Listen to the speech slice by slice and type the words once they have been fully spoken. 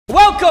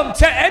Welcome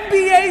to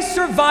NBA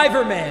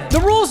Survivorman.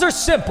 The rules are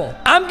simple.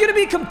 I'm going to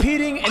be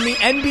competing in the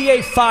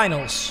NBA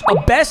Finals, a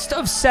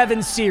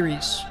best-of-7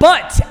 series.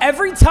 But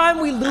every time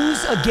we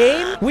lose a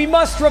game, we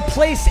must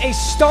replace a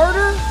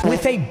starter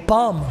with a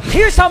bum.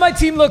 Here's how my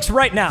team looks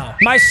right now.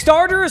 My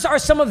starters are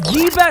some of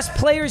the best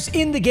players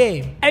in the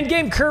game.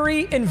 Endgame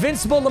Curry,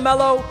 Invincible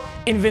LaMelo,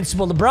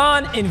 Invincible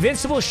LeBron,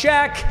 Invincible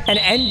Shaq, and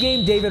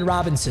Endgame David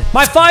Robinson.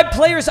 My 5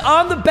 players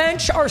on the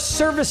bench are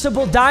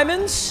serviceable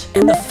diamonds,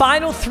 and the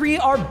final 3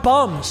 are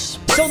bums.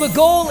 So the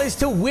goal is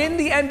to win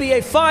the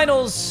NBA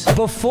Finals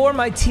before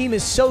my team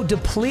is so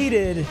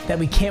depleted that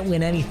we can't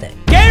win anything.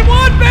 Game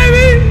 1,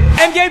 baby!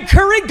 Endgame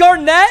Curry,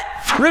 Garnett,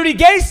 Rudy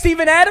Gay,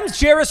 Steven Adams,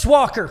 Jarris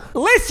Walker.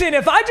 Listen,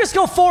 if I just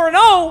go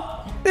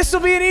 4-0, this will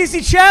be an easy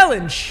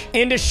challenge.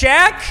 Into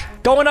Shaq,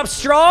 going up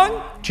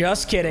strong.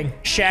 Just kidding.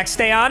 Shaq,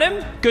 stay on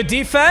him. Good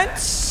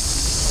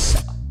defense.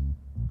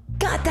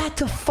 Got that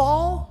to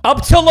fall.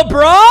 Up to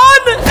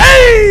LeBron.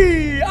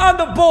 Hey! On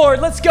the board.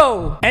 Let's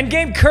go.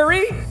 Endgame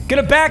Curry.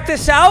 Gonna back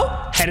this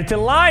out. Headed to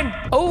the line.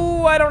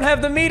 Oh, I don't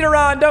have the meter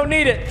on. Don't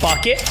need it.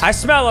 Bucket. I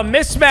smell a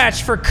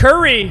mismatch for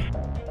Curry.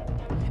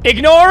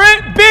 Ignore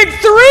it. Big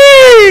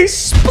 3.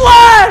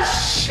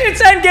 Splash.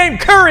 It's Endgame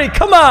Curry.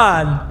 Come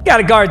on.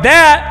 Gotta guard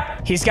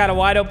that. He's got a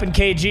wide open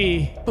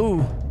KG.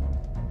 Ooh.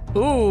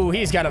 Ooh,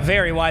 he's got a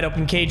very wide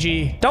open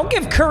KG. Don't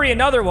give Curry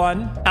another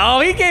one. Oh,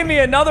 he gave me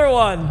another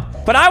one.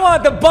 But I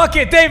want the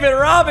bucket, David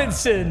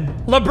Robinson.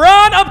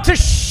 LeBron up to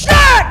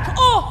Shaq.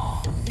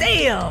 Oh,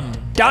 damn.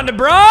 Down to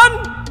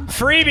Bron.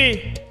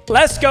 Freebie.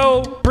 Let's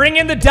go. Bring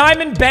in the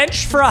diamond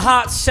bench for a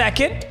hot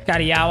second.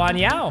 Got a Yao on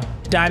Yao.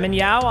 Diamond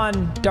Yao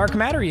on Dark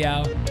Matter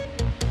Yao.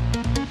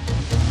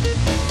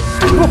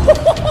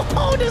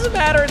 Oh, doesn't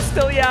matter. It's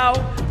still Yao.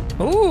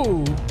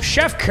 Ooh,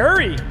 Chef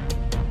Curry.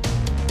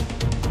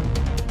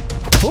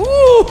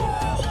 Ooh,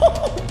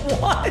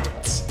 what?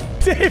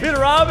 David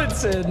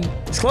Robinson.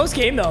 It's a close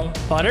game, though.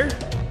 Butter.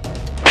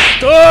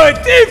 Good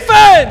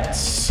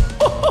defense.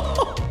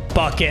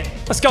 Bucket.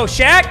 Let's go,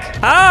 Shaq.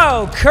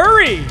 Oh,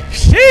 Curry.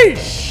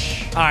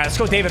 Sheesh. All right, let's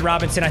go, David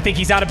Robinson. I think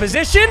he's out of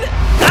position.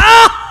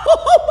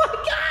 Oh, my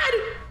God.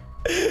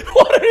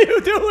 What are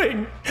you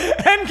doing?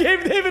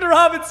 Endgame David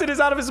Robinson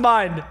is out of his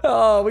mind.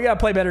 Oh, we got to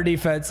play better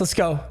defense. Let's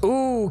go.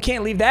 Ooh,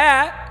 can't leave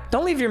that.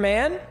 Don't leave your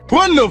man.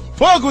 What the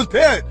fuck was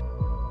that?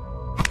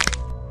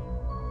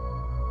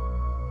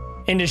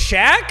 Into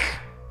Shaq.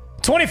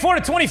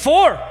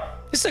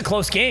 24-24. This is a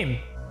close game.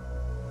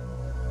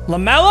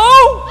 LaMelo?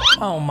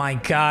 Oh my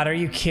God, are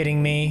you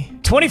kidding me?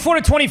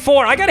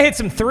 24-24. I gotta hit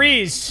some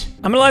threes.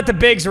 I'm gonna let the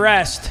bigs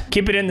rest.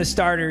 Keep it in the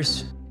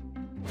starters.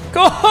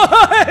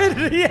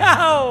 Good!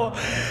 Yao!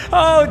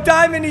 Oh,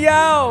 Diamond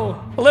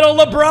Yao. A little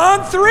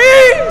LeBron 3.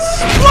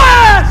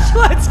 Splash!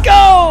 Let's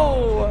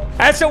go!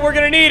 That's what we're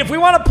gonna need. If we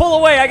want to pull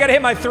away, I gotta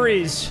hit my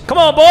threes. Come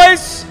on,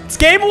 boys. It's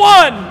game 1.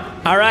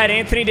 All right,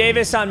 Anthony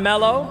Davis on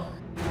Melo.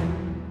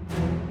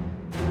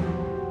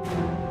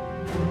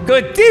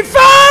 Good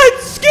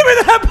defense! Give me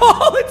that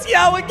ball! It's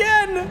Yao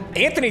again!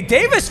 Anthony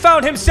Davis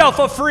found himself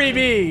a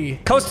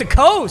freebie! Coast to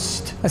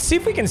coast! Let's see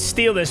if we can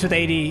steal this with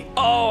AD.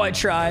 Oh, I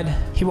tried.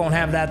 He won't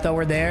have that, though.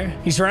 We're there.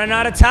 He's running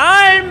out of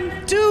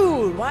time!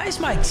 Dude, why does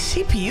my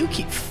CPU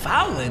keep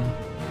fouling?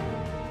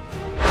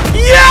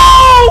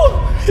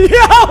 Yo!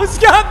 Yao's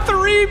got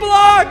 3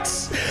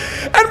 blocks!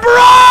 And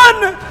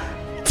Bron!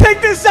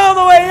 Take this all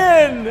the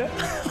way in!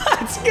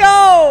 Let's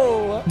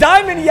go!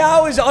 Diamond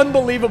Yao is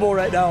unbelievable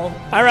right now.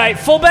 All right,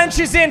 full bench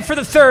is in for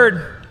the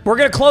 3rd. We're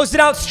gonna close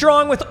it out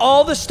strong with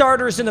all the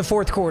starters in the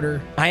 4th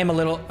quarter. I'm a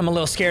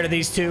little scared of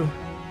these 2.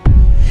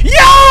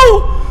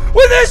 Yo!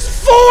 With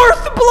his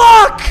 4th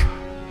block!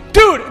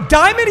 Dude,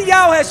 Diamond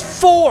Yao has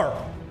 4.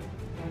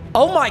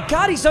 Oh my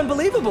God, he's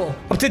unbelievable.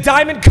 Up to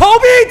Diamond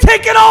Kobe,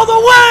 take it all the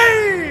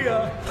way!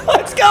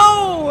 Let's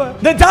go!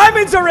 The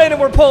diamonds are in and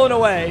we're pulling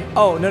away.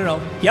 Oh,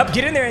 no. Yep,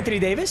 get in there, Anthony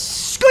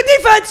Davis. Good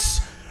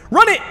defense!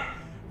 Run it!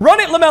 Run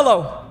it,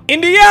 LaMelo!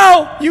 Into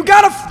Yao! You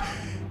gotta...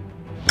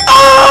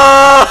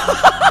 Oh!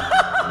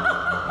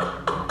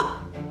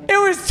 It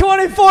was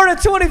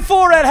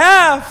 24-24 at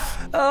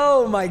half.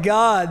 Oh my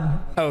God.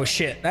 Oh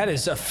shit, that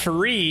is a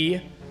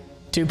free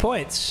 2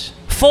 points.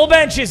 Full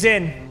bench is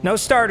in. No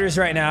starters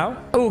right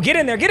now. Oh, get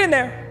in there, get in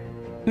there.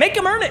 Make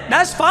him earn it.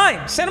 That's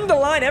fine. Send him to the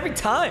line every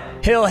time.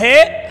 He'll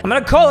hit. I'm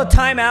going to call a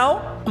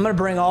timeout. I'm going to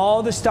bring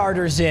all the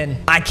starters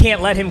in. I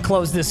can't let him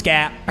close this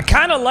gap. I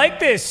kind of like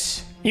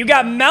this. You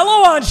got Melo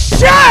on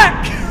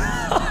Shaq.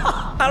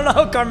 I don't know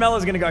how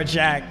Carmelo's going to guard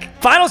Shaq.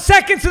 Final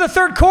seconds of the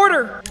 3rd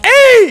quarter.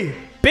 Hey!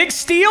 Big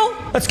steal.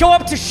 Let's go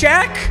up to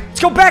Shaq. Let's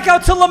go back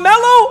out to LaMelo.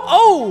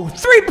 Oh,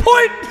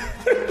 3-point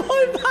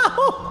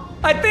foul.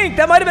 I think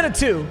that might have been a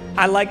 2.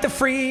 I like the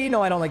free.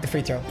 No, I don't like the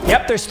free throw.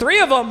 Yep, there's 3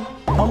 of them.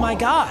 Oh my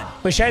God.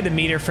 Wish I had the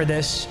meter for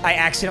this. I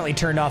accidentally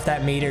turned off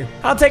that meter.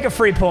 I'll take a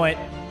free point.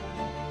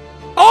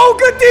 Oh,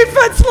 good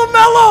defense,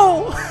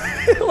 LaMelo.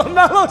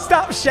 LaMelo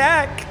stopped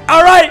Shaq.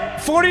 All right,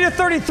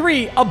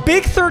 40-33. A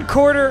big 3rd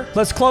quarter.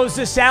 Let's close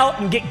this out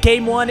and get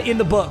game 1 in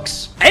the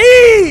books.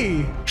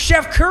 Hey!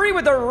 Chef Curry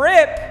with a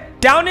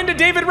rip. Down into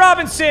David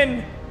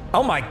Robinson.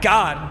 Oh my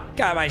God.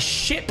 Got my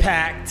shit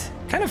packed.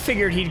 Kind of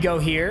figured he'd go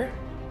here.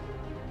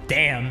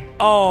 Damn.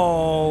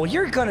 Oh,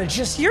 you're gonna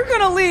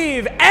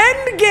leave.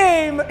 End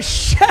game.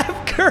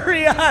 Chef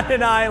Curry on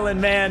an island,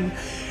 man.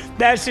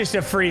 That's just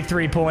a free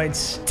 3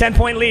 points.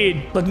 10-point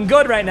lead. Looking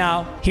good right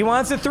now. He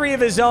wants a 3 of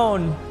his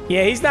own.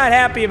 Yeah, he's not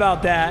happy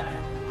about that.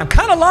 I'm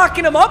kind of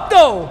locking him up,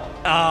 though.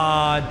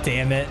 Ah,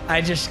 damn it. I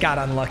just got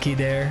unlucky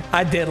there.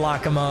 I did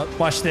lock him up.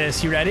 Watch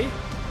this. You ready?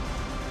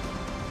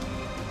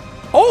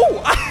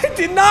 Oh, I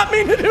did not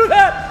mean to do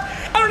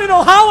that. I don't even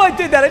know how I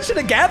did that. I should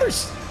have gathered.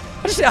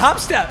 I just did a hop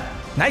step.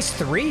 Nice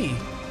 3.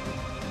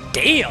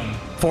 Damn.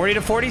 40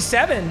 to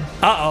 47.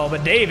 Uh-oh,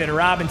 but David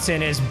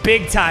Robinson is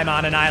big time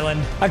on an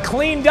island. A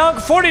clean dunk,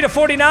 40 to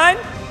 49.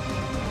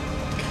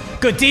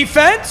 Good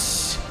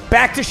defense.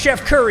 Back to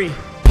Chef Curry.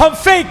 Pump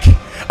fake.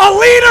 A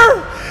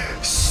leader.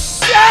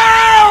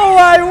 Oh,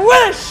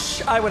 I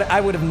wish. I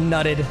would have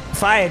nutted.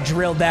 If I had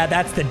drilled that,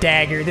 that's the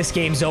dagger. This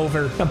game's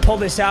over. I'm gonna pull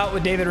this out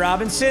with David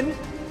Robinson.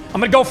 I'm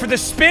gonna go for the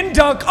spin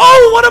dunk.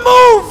 Oh, what a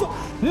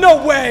move.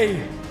 No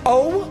way.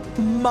 Oh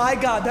my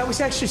God, that was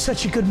actually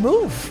such a good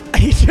move.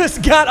 He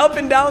just got up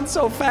and down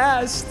so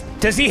fast.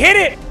 Does he hit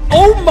it?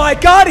 Oh my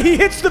God, he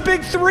hits the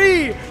big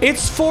 3.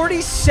 It's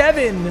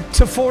 47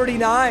 to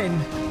 49.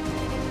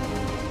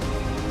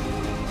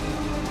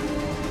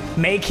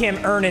 Make him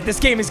earn it. This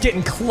game is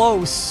getting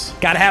close.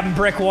 Gotta have him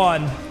brick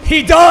 1.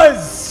 He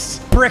does!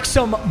 Bricks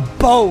them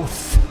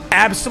both.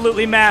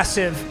 Absolutely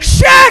massive.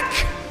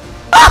 Shaq!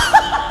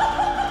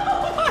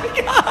 Oh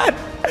my God.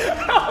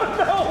 Oh,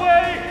 no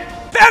way.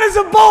 That is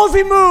a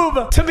ballsy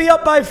move to be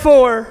up by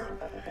 4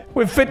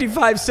 with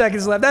 55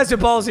 seconds left. That's a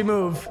ballsy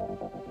move.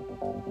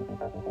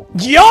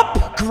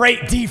 Yup!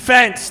 Great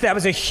defense. That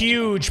was a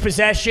huge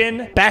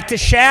possession. Back to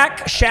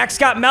Shaq. Shaq's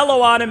got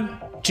Melo on him.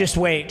 Just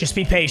wait. Just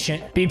be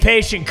patient. Be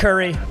patient,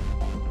 Curry.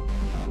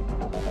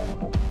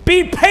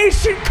 Be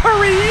patient,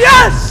 Curry.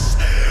 Yes!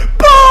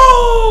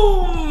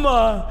 Boom!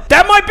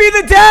 That might be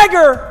the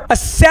dagger. A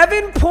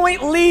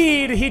 7-point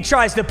lead. He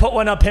tries to put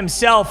one up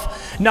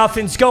himself.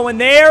 Nothing's going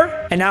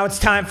there. And now it's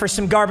time for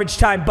some garbage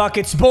time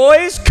buckets,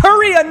 boys.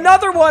 Curry,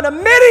 another one. A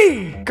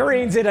midi.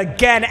 Greens it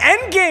again.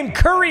 Endgame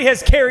Curry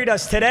has carried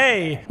us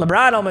today.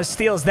 LeBron almost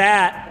steals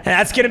that. And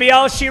that's going to be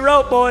all she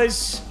wrote,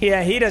 boys.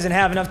 Yeah, he doesn't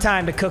have enough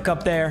time to cook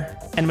up there.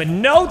 And with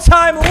no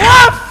time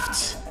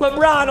left,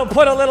 LeBron will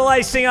put a little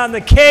icing on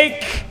the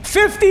cake.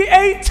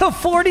 58 to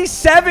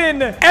 47.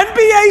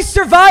 NBA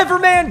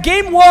Survivorman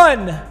Game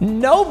 1.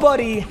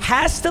 Nobody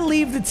has to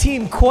leave the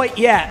team quite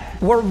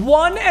yet. We're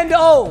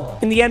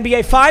 1-0 in the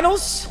NBA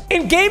Finals.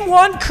 In Game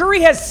 1, Curry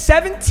has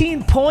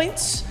 17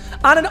 points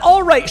on an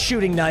all-right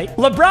shooting night.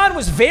 LeBron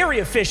was very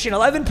efficient.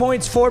 11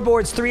 points, 4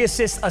 boards, 3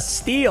 assists, a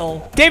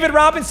steal. David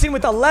Robinson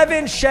with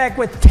 11, Shaq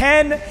with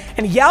 10,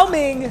 and Yao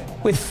Ming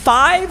with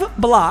 5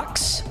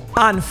 blocks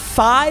on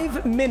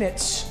 5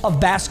 minutes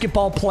of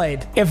basketball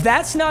played. If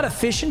that's not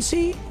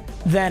efficiency,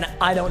 then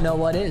I don't know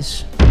what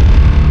is.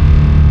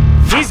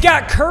 He's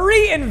got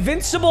Curry,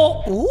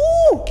 invincible.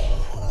 Ooh.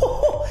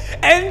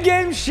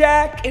 Endgame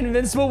Shaq,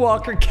 invincible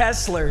Walker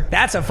Kessler.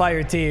 That's a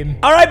fire team.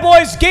 All right,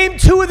 boys, game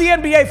 2 of the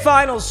NBA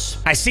Finals.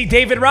 I see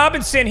David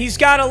Robinson. He's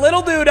got a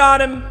little dude on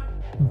him.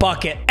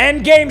 Bucket.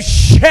 Endgame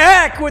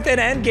Shaq with an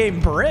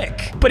endgame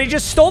brick. But he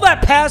just stole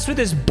that pass with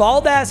his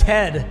bald-ass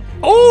head.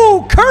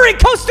 Oh, Curry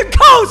coast to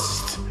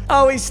coast.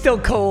 Oh, he's still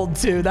cold,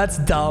 too. That's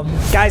dumb.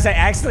 Guys, I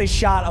accidentally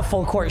shot a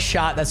full-court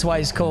shot. That's why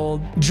he's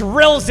cold.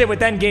 Drills it with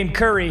endgame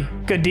Curry.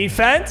 Good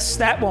defense.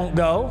 That won't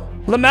go.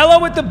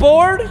 LaMelo with the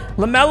board.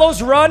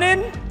 LaMelo's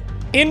running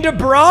into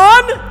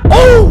Braun.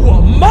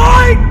 Oh,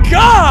 my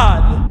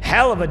God.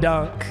 Hell of a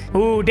dunk.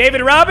 Ooh,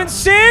 David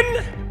Robinson.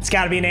 It's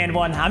got to be an and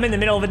one. I'm in the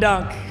middle of a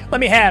dunk.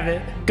 Let me have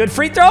it. Good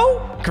free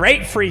throw.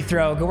 Great free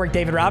throw. Good work,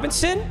 David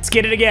Robinson. Let's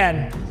get it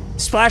again.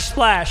 Splash,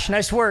 splash.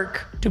 Nice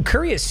work. Dude,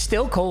 Curry is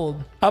still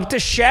cold. Up to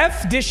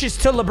Chef. Dishes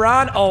to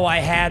LeBron. Oh, I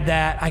had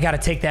that. I got to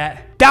take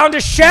that. Down to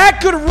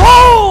Shaq. Good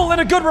roll and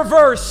a good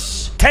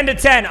reverse. 10 to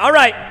 10. All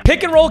right.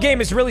 Pick and roll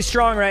game is really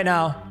strong right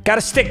now. Got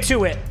to stick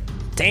to it.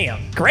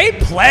 Damn. Great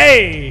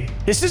play.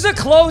 This is a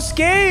close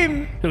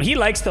game. Dude, he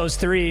likes those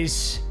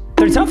threes.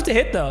 They're tough to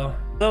hit, though.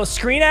 Little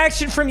screen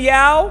action from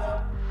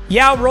Yao.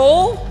 Yao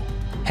roll.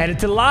 Headed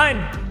to the line.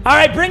 All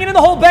right, bringing in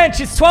the whole bench.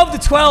 It's 12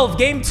 to 12.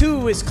 Game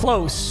 2 is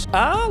close.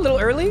 A little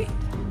early.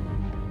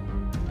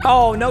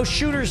 Oh, no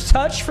shooter's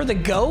touch for the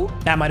GOAT.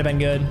 That might have been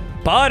good.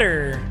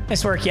 Butter.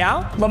 Nice work,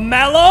 Yao.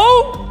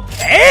 LaMelo.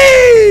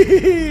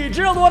 Hey!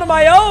 Drilled one of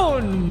my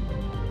own.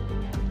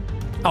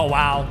 Oh,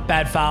 wow.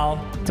 Bad foul.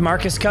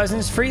 DeMarcus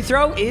Cousins' free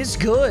throw is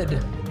good.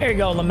 There you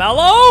go,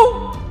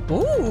 LaMelo.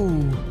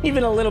 Ooh,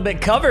 even a little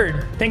bit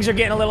covered. Things are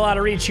getting a little out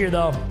of reach here,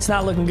 though. It's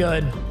not looking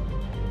good.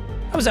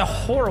 That was a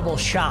horrible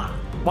shot.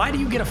 Why do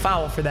you get a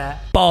foul for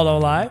that? Ball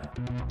don't lie.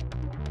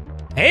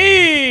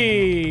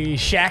 Hey,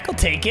 Shaq will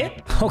take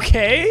it.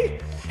 Okay.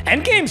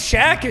 Endgame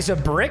Shaq is a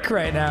brick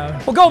right now.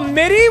 We'll go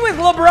midi with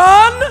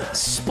LeBron.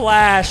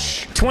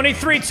 Splash.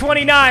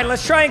 23-29.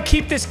 Let's try and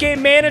keep this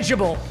game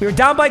manageable. We were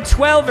down by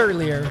 12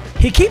 earlier.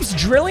 He keeps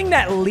drilling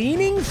that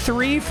leaning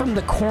three from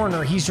the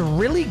corner. He's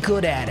really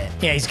good at it.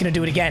 Yeah, he's going to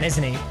do it again,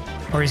 isn't he?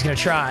 Or he's going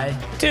to try.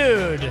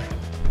 Dude.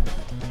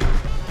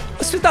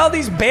 What's with all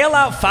these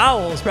bailout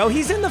fouls, bro?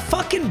 He's in the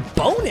fucking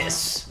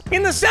bonus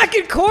in the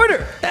second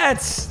quarter.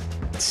 That's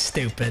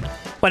stupid.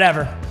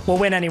 Whatever. We'll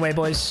win anyway,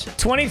 boys.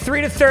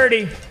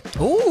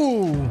 23-30.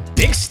 Ooh,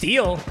 big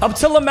steal. Up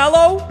to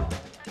LaMelo.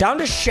 Down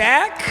to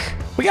Shaq.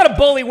 We got to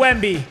bully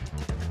Wemby.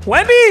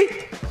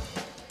 Wemby.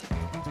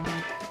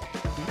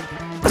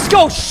 Let's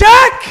go,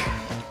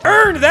 Shaq.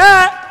 Earned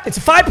that. It's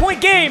a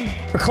 5-point game.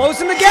 We're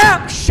closing the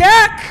gap.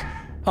 Shaq.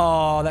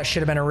 Oh, that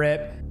should have been a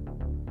rip.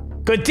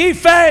 Good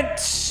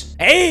defense.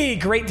 Hey,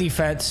 great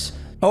defense.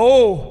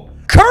 Oh,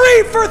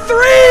 Curry for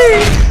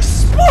three.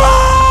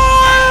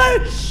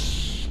 Splash.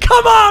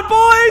 Come on,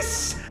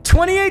 boys.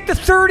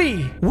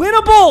 28-30.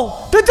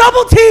 Winnable. The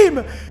double team.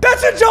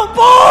 That's a jump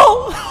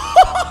ball.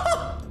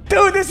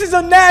 Dude, this is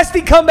a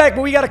nasty comeback,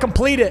 but we got to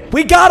complete it.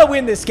 We got to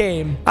win this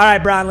game. All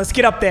right, Brian, let's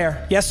get up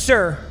there. Yes,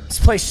 sir. Let's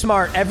play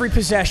smart every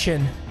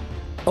possession.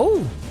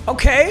 Oh,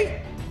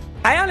 okay.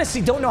 I honestly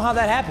don't know how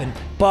that happened,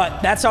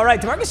 but that's all right.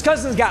 DeMarcus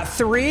Cousins got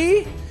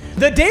 3.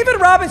 The David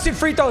Robinson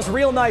free throw is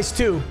real nice,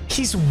 too.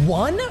 He's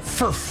 1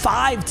 for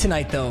 5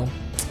 tonight, though.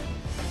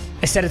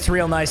 I said it's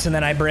real nice, and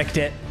then I bricked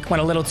it.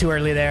 Went a little too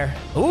early there.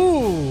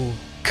 Ooh,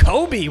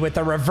 Kobe with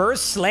the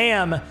reverse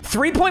slam.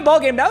 3-point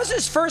ball game. That was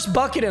his first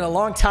bucket in a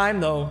long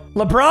time, though.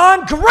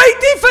 LeBron, great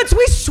defense.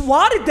 We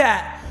swatted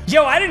that.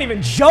 Yo, I didn't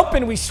even jump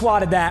and we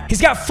swatted that.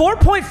 He's got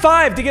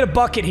 4.5 to get a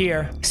bucket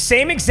here.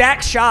 Same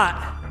exact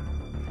shot.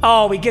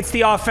 Oh, he gets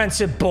the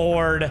offensive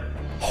board.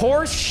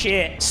 Horse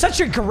shit. Such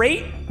a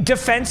great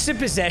defensive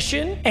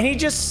possession, and he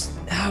just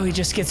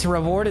gets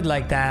rewarded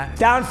like that.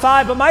 Down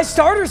 5, but my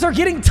starters are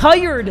getting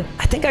tired.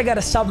 I think I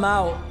gotta sub them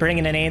out.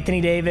 Bringing in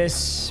Anthony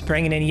Davis,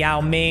 bringing in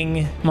Yao Ming.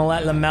 I'm gonna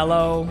let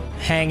LaMelo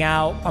hang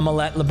out. I'm gonna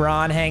let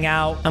LeBron hang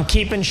out. I'm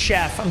keeping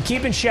Chef. I'm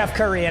keeping Chef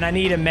Curry, and I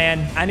need him,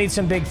 man. I need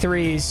some big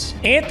threes.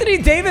 Anthony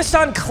Davis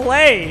on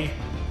Clay.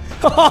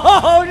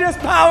 Oh, just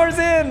powers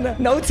in.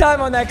 No time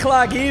on that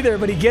clock either,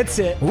 but he gets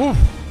it. Ooh.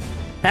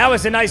 That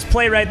was a nice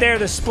play right there.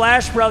 The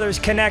Splash Brothers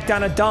connect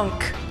on a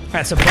dunk.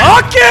 That's a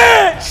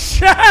bucket!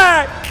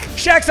 Shaq!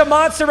 Shaq's a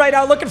monster right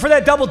now, looking for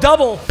that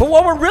double-double. But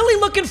what we're really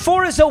looking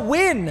for is a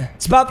win.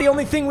 It's about the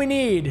only thing we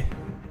need.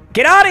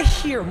 Get out of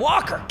here.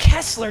 Walker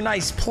Kessler,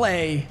 nice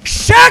play.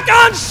 Shaq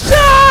on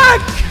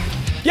Shaq!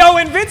 Yo,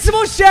 Invincible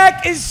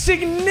Shaq is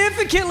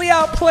significantly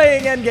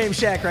outplaying Endgame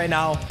Shaq right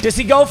now. Does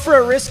he go for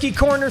a risky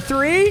corner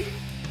 3?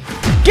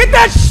 Get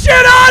that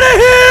shit out of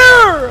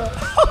here!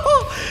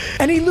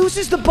 And he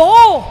loses the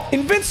ball.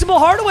 Invincible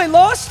Hardaway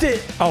lost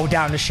it. Oh,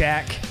 down to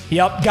Shaq.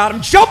 Yep, got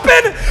him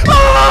jumping.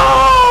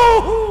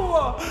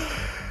 Oh!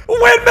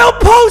 Windmill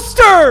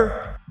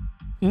poster.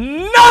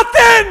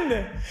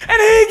 Nothing.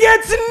 And he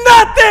gets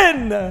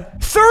nothing.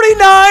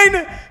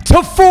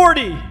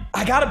 39-40.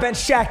 I gotta bench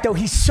Shaq, though.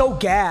 He's so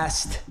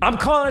gassed. I'm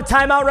calling a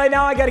timeout right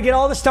now. I gotta get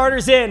all the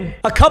starters in.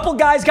 A couple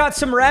guys got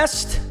some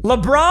rest.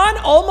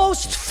 LeBron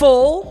almost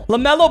full.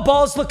 LaMelo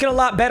Ball's looking a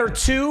lot better,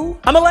 too.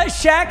 I'm gonna let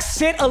Shaq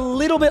sit a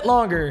little bit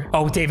longer.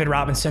 Oh, David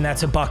Robinson,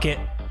 that's a bucket.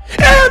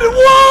 And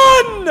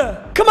 1!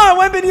 Come on,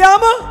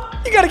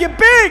 Wembanyama. You gotta get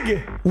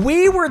big.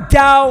 We were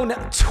down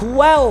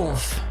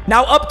 12.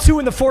 Now up 2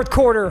 in the fourth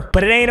quarter,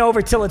 but it ain't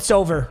over till it's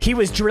over. He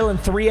was drilling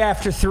 3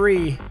 after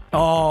 3.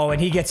 Oh, and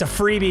he gets a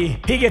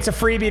freebie. He gets a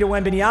freebie to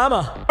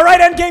Wembanyama. All right,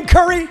 endgame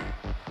Curry.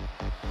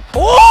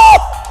 Oh!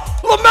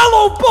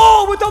 LaMelo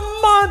Ball with a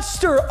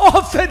monster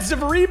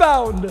offensive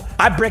rebound.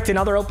 I bricked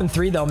another open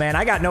 3, though, man.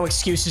 I got no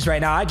excuses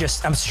right now.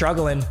 I'm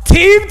struggling.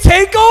 Team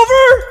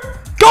takeover?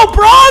 Go,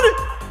 Bron!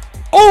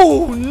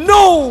 Oh,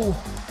 no.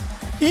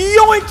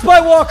 Yoinked by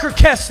Walker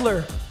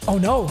Kessler. Oh,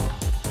 no.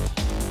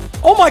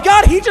 Oh, my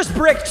God. He just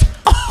bricked.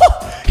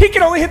 Oh, he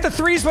can only hit the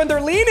 3s when they're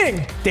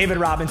leaning. David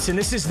Robinson,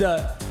 this is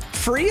the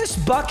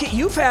freest bucket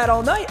you've had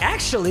all night,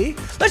 actually.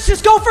 Let's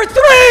just go for 3.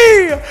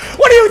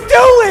 What are you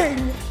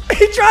doing?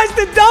 He tries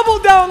to double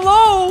down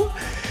low.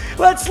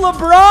 Let's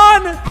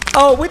LeBron.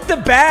 Oh, with the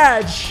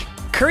badge.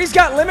 Curry's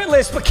got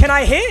limitless, but can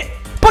I hit?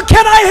 But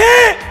can I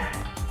hit?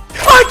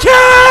 I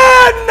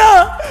can!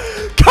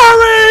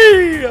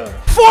 Curry!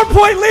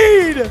 4-point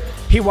lead.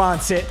 He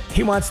wants it.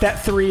 He wants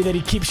that 3 that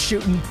he keeps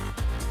shooting.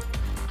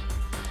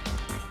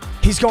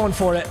 He's going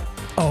for it.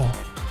 Oh.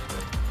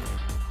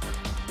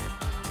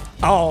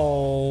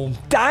 Oh.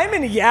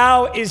 Diamond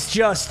Yao is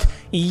just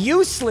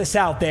useless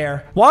out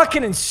there.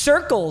 Walking in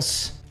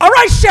circles. All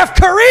right, Chef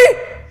Curry.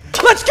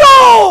 Let's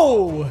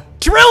go.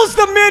 Drills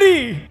the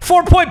midi.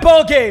 4-point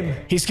ball game.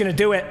 He's going to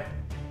do it.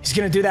 He's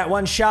going to do that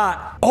one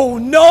shot. Oh,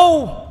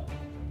 no.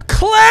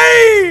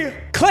 Clay!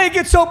 Clay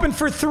gets open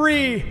for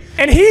 3,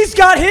 and he's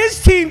got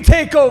his team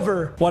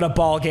takeover. What a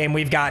ball game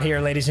we've got here,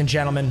 ladies and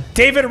gentlemen.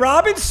 David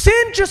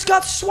Robinson just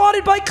got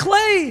swatted by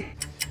Clay.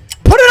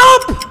 Put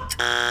it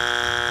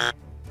up!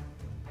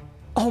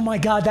 Oh my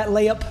God, that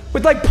layup.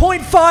 With like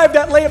 0.5,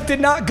 that layup did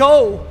not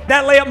go.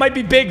 That layup might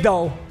be big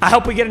though. I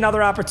hope we get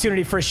another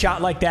opportunity for a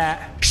shot like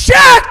that.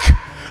 Shaq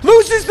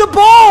loses the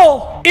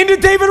ball into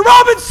David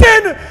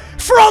Robinson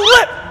for a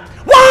lip.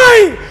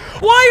 Why?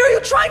 Why are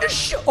you trying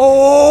to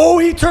Oh,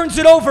 he turns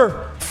it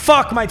over.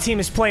 Fuck, my team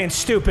is playing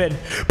stupid.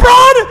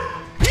 Bron!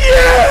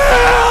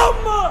 Yeah!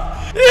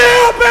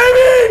 Yeah,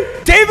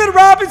 baby! David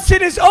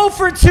Robinson is 0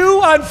 for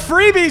 2 on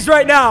freebies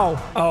right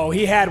now. Oh,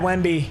 he had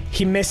Wemby.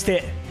 He missed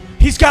it.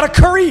 He's got a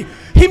Curry.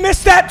 He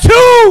missed that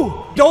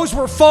too. Those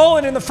were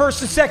falling in the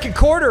first and second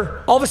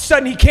quarter. All of a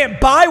sudden, he can't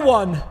buy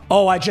one.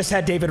 Oh, I just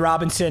had David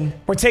Robinson.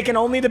 We're taking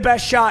only the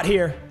best shot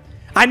here.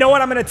 I know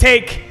what I'm going to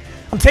take.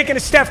 I'm taking a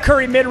Steph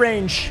Curry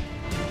mid-range.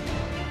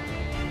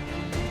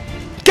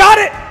 Got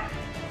it.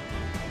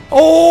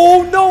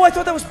 Oh, no. I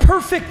thought that was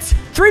perfect.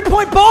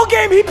 3-point ball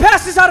game. He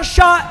passes out a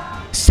shot.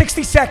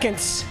 60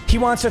 seconds. He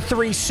wants a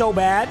 3 so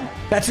bad.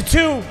 That's a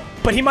 2,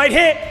 but he might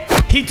hit.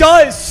 He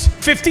does.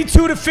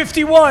 52 to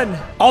 51.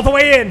 All the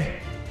way in.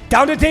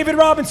 Down to David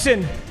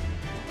Robinson.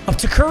 Up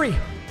to Curry.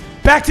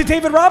 Back to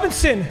David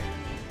Robinson.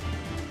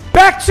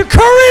 Back to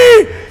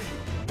Curry.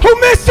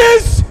 Who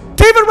misses?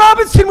 David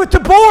Robinson with the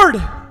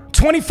board.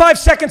 25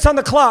 seconds on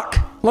the clock.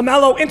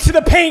 LaMelo into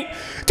the paint.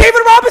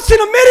 David Robinson,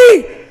 a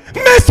midi.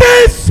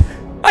 Misses.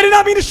 I did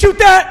not mean to shoot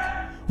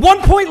that.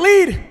 1-point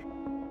lead.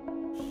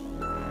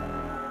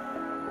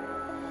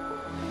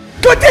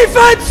 Good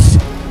defense.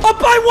 Up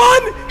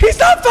by 1. He's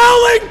not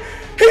fouling.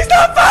 He's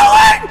not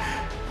fouling.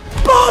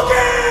 Ball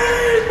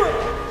game.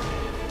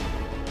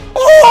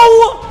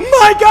 Oh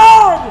my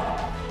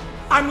God.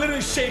 I'm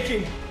literally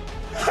shaking.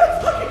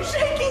 I'm fucking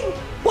shaking.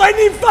 Why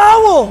didn't he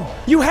foul?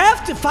 You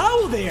have to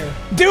foul there.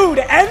 Dude,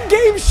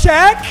 endgame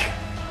Shaq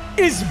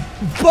is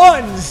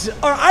buns.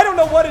 Or I don't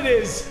know what it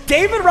is.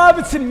 David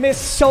Robinson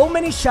missed so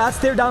many shots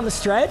there down the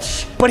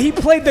stretch, but he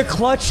played the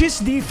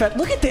clutchest defense.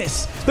 Look at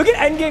this. Look at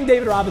endgame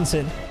David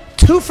Robinson.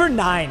 2 for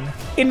 9.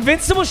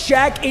 Invincible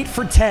Shaq, 8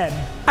 for 10.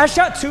 I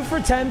shot 2 for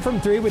 10 from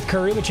 3 with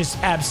Curry, which is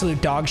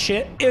absolute dog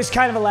shit. It was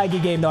kind of a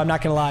laggy game, though. I'm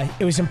not going to lie.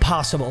 It was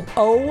impossible.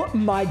 Oh,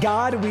 my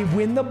God. We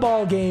win the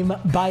ball game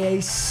by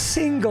a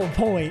single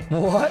point.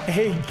 What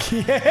a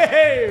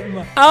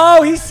game.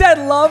 Oh, he said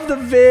love the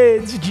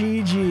vids.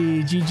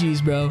 GG.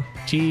 GG's, bro.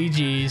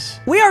 GG's.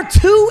 We are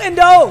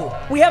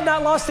 2-0. We have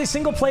not lost a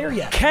single player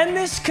yet. Can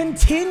this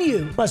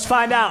continue? Let's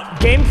find out.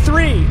 Game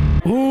 3.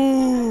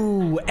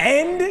 Ooh,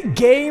 end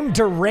game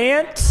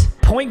Durant.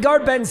 Point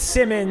guard Ben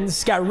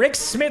Simmons. Got Rick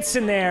Smits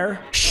in there.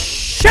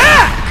 Shaq!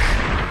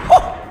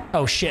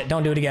 Oh, shit.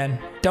 Don't do it again.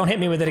 Don't hit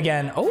me with it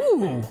again.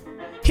 Oh,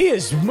 he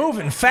is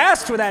moving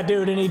fast with that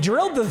dude, and he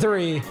drilled the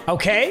 3.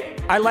 Okay,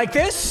 I like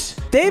this.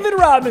 David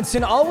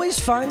Robinson always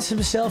finds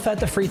himself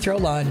at the free throw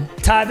line.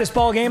 Tie this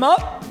ball game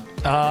up.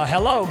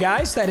 Hello,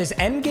 guys. That is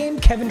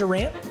endgame Kevin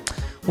Durant.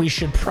 We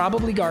should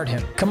probably guard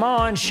him. Come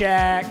on,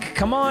 Shaq.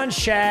 Come on,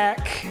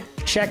 Shaq.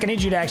 Shaq, I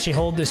need you to actually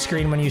hold this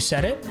screen when you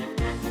set it.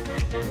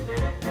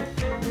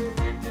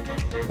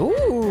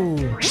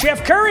 Ooh.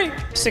 Chef Curry,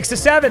 6 to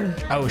 7.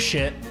 Oh,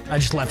 shit. I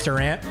just left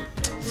Durant.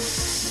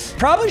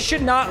 Probably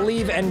should not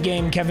leave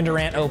endgame Kevin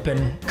Durant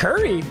open.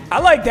 Curry, I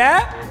like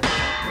that.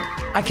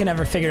 I can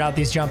never figure out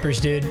these jumpers,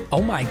 dude.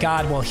 Oh, my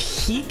God. Well,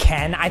 he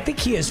can. I think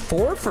he is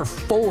 4 for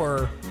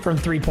 4 from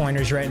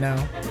 3-pointers right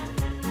now.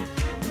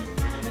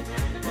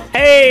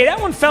 Hey, that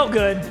one felt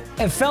good.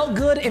 It felt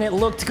good and it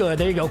looked good.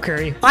 There you go,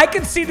 Curry. I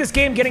can see this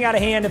game getting out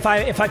of hand if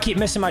I keep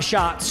missing my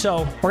shots.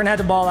 So we're gonna have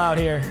to ball out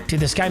here. Dude,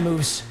 this guy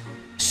moves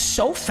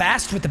so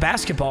fast with the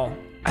basketball.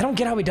 I don't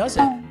get how he does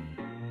it.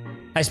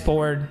 Nice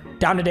board.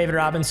 Down to David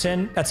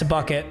Robinson. That's a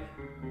bucket.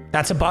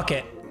 That's a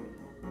bucket.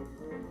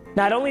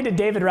 Not only did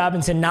David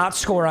Robinson not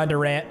score on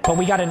Durant, but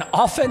we got an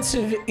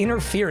offensive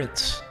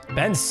interference.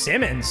 Ben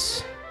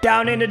Simmons.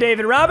 Down into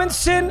David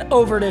Robinson,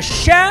 over to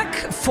Shaq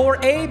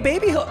for a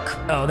baby hook.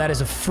 Oh, that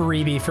is a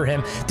freebie for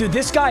him. Dude,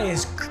 this guy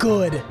is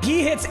good.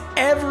 He hits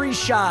every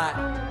shot.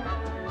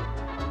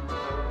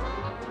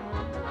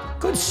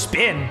 Good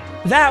spin.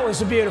 That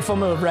was a beautiful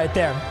move right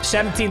there.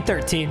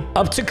 17-13.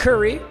 Up to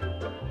Curry.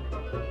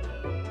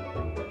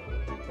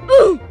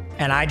 Ooh.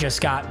 And I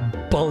just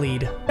got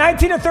bullied.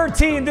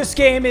 19-13. This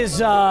game is,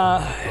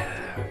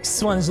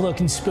 this one's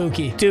looking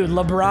spooky. Dude,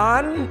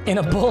 LeBron in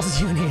a Bulls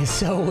uni is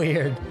so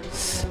weird.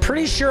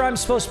 Pretty sure I'm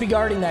supposed to be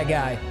guarding that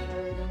guy.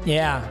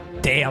 Yeah.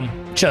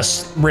 Damn.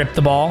 Just rip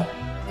the ball.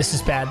 This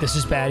is bad. This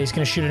is bad. He's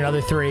going to shoot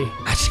another 3.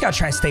 I just got to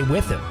try and stay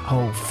with him.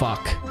 Oh,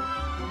 fuck.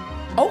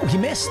 Oh, he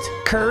missed.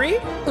 Curry.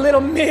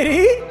 Little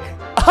midi.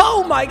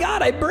 Oh, my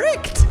God. I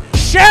bricked.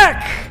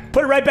 Shaq.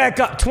 Put it right back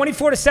up.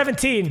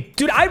 24-17.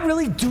 Dude, I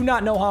really do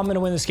not know how I'm going to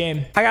win this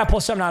game. I got to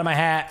pull something out of my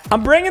hat.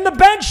 I'm bringing the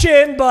bench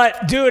in,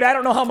 but, dude, I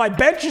don't know how my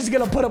bench is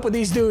going to put up with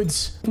these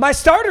dudes. My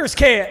starters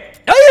can't.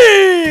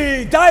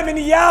 Hey! Diamond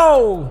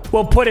Yao!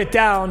 We'll put it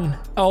down.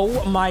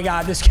 Oh, my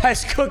God. This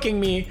guy's cooking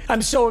me.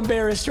 I'm so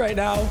embarrassed right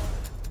now.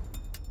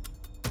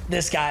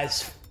 This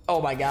guy's...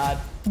 Oh, my God.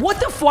 What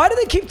the... Why do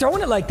they keep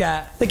throwing it like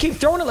that? They keep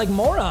throwing it like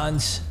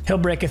morons. He'll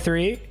break a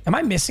 3. Am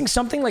I missing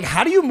something? Like,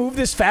 how do you move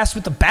this fast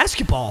with the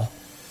basketball?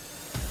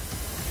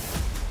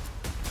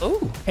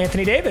 Ooh,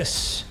 Anthony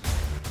Davis.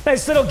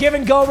 Nice little give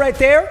and go right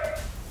there.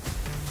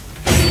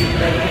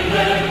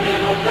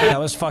 That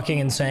was fucking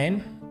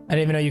insane. I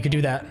didn't even know you could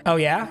do that. Oh,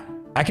 yeah?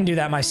 I can do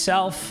that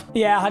myself.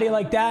 Yeah, how do you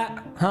like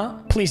that? Huh?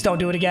 Please don't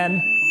do it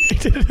again. He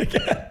did it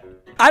again.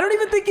 I don't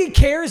even think he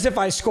cares if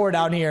I score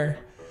down here.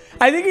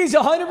 I think he's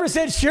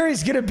 100% sure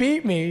he's gonna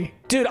beat me.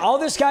 Dude, all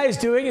this guy is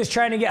doing is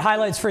trying to get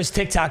highlights for his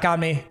TikTok on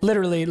me.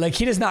 Literally, like,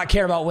 he does not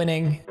care about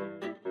winning.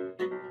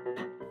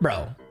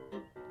 Bro,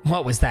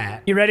 what was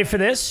that? You ready for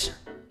this?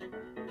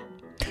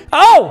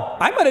 Oh,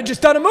 I might have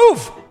just done a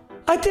move.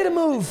 I did a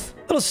move.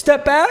 Little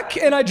step back,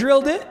 and I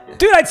drilled it.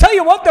 Dude, I tell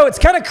you what, though, it's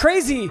kind of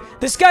crazy.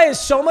 This guy is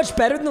so much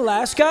better than the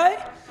last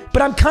guy,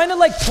 but I'm kind of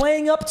like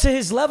playing up to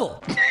his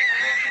level.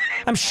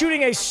 I'm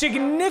shooting a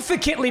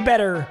significantly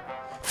better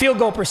field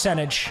goal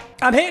percentage.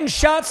 I'm hitting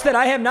shots that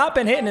I have not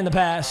been hitting in the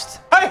past.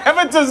 I have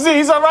a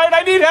disease, all right?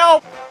 I need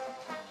help.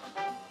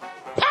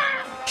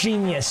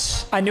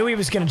 Genius. I knew he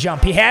was going to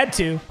jump. He had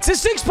to. It's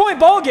a 6-point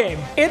ball game.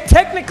 It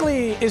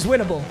technically is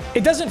winnable.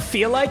 It doesn't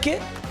feel like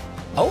it.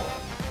 Oh,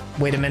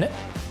 wait a minute.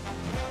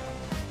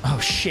 Oh,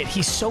 shit.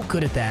 He's so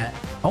good at that.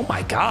 Oh,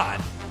 my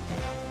God.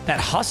 That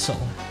hustle.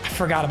 I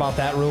forgot about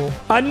that rule.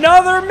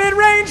 Another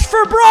mid-range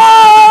for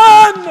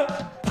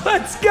Braun!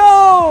 Let's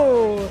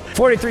go!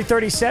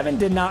 43-37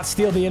 did not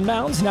steal the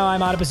inbounds. Now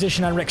I'm out of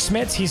position on Rick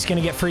Smits. He's going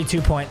to get free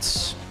 2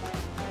 points.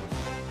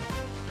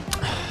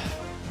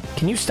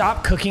 Can you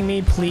stop cooking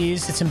me,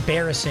 please? It's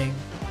embarrassing.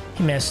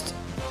 He missed.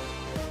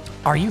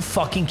 Are you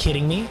fucking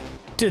kidding me?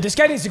 Dude, this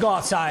guy needs to go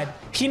outside.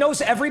 He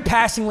knows every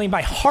passing lane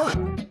by heart.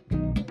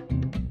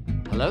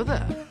 Hello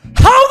there.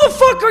 How the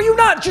fuck are you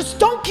not just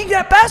dunking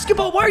that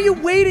basketball? Why are you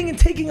waiting and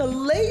taking a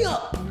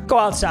layup? Go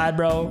outside,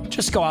 bro.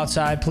 Just go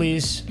outside,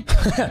 please.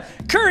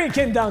 Curry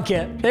can dunk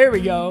it. There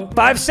we go.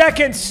 5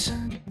 seconds.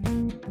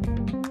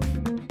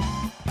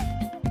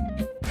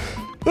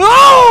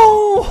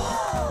 Oh!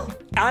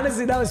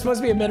 Honestly, that was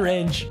supposed to be a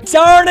mid-range.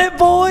 Darn it,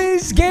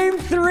 boys. Game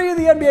 3 of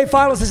the NBA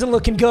Finals isn't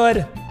looking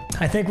good.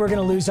 I think we're going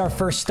to lose our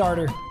first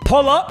starter.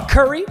 Pull up,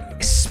 Curry.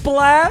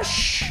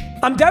 Splash.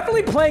 I'm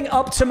definitely playing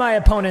up to my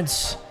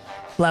opponent's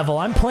level.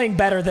 I'm playing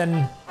better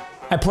than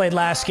I played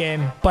last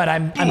game, but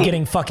I'm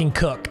getting fucking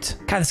cooked.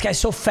 God, this guy's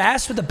so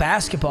fast with the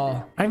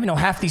basketball. I don't even know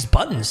half these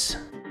buttons.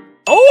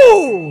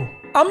 Oh,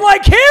 I'm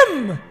like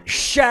him.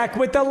 Shaq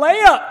with the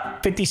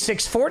layup.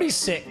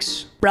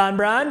 56-46.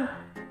 Bron.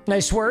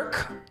 Nice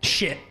work.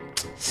 Shit.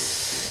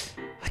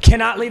 I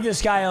cannot leave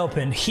this guy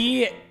open.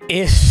 He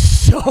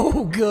is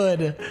so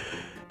good.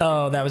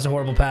 Oh, that was a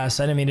horrible pass.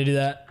 I didn't mean to do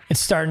that. It's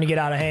starting to get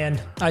out of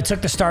hand. I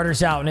took the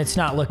starters out and it's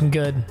not looking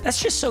good.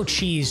 That's just so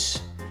cheese.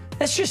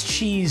 That's just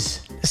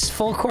cheese. This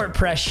full court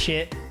press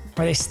shit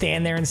where they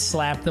stand there and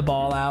slap the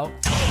ball out.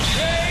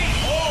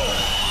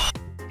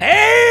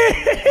 Hey!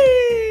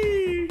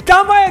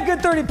 Down by a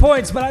good 30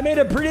 points, but I made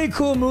a pretty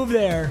cool move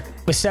there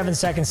with 7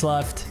 seconds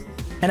left.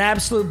 An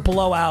absolute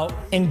blowout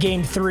in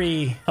game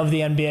 3 of the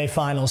NBA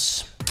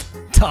Finals.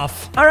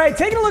 Tough. All right,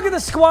 taking a look at the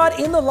squad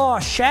in the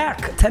loss.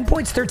 Shaq, 10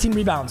 points, 13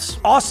 rebounds.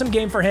 Awesome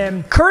game for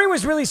him. Curry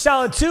was really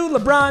solid too.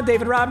 LeBron,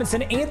 David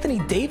Robinson, Anthony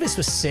Davis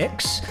was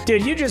 6.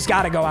 Dude, you just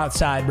got to go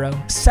outside, bro.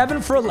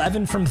 7 for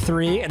 11 from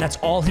 3, and that's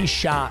all he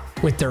shot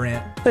with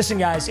Durant. Listen,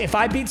 guys, if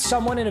I beat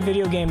someone in a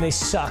video game, they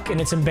suck,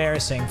 and it's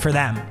embarrassing for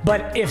them.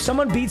 But if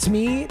someone beats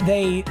me,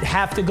 they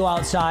have to go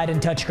outside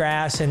and touch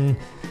grass and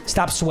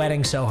stop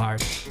sweating so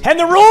hard. And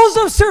the rules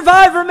of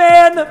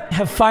Survivorman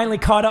have finally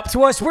caught up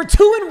to us. We're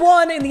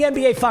 2-1 in the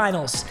NBA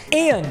Finals.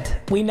 And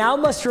we now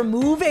must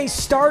remove a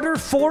starter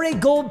for a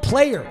gold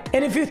player.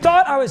 And if you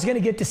thought I was going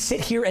to get to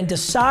sit here and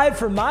decide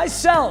for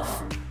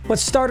myself what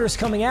starter's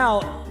coming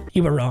out,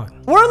 you were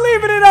wrong. We're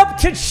leaving it up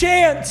to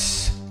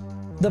chance.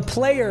 The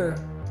player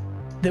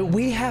that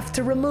we have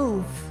to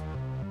remove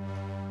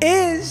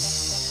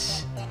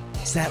is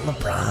that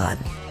LeBron?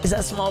 Is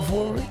that small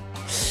forward?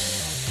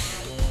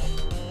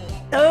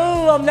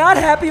 Oh, I'm not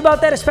happy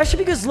about that, especially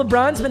because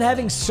LeBron's been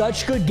having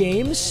such good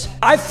games.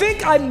 I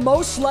think I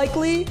most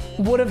likely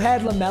would have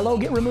had LaMelo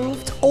get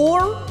removed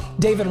or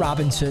David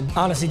Robinson.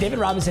 Honestly, David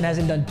Robinson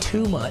hasn't done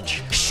too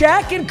much.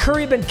 Shaq and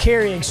Curry have been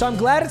carrying, so I'm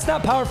glad it's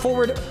not power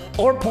forward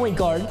or point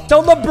guard.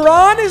 So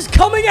LeBron is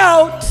coming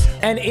out,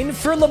 and in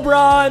for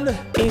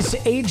LeBron is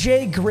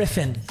AJ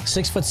Griffin.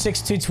 6'6",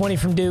 220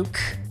 from Duke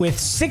with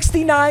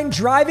 69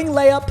 driving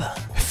layup,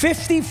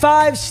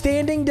 55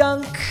 standing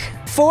dunk,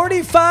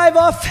 45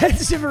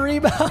 offensive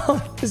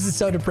rebound. This is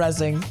so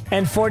depressing.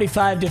 And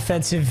 45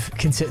 defensive.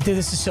 Dude,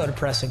 this is so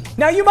depressing.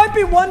 Now, you might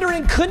be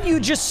wondering, couldn't you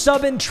just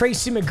sub in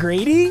Tracy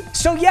McGrady?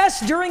 So yes,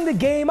 during the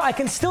game, I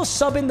can still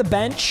sub in the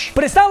bench,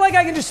 but it's not like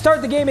I can just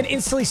start the game and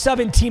instantly sub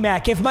in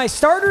T-Mac. If my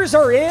starters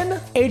are in,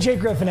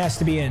 AJ Griffin has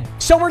to be in.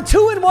 So we're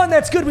 2-1.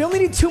 That's good. We only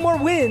need 2 more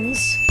wins,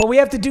 but we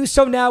have to do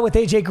so now with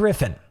AJ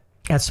Griffin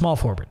at small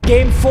forward.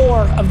 Game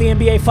 4 of the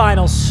NBA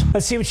Finals.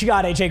 Let's see what you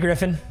got, AJ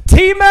Griffin.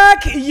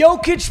 T-Mac,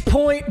 Jokic,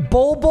 point,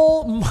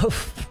 Bol.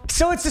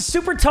 So it's a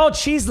super tall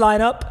cheese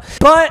lineup,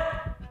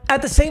 but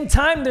At the same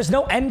time, there's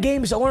no end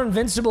games or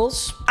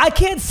invincibles. I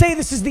can't say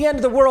this is the end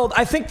of the world.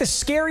 I think the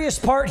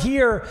scariest part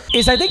here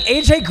is I think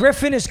AJ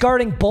Griffin is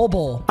guarding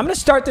Bulbul. I'm going to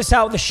start this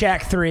out with the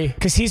Shaq 3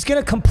 because he's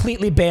going to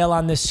completely bail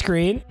on this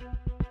screen.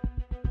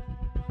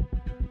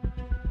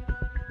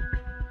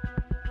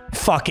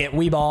 Fuck it,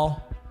 we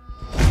ball.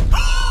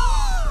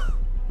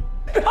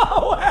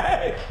 No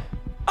way.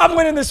 I'm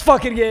winning this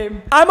fucking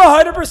game. I'm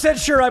 100%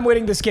 sure I'm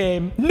winning this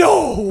game.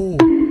 No.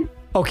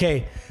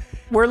 Okay.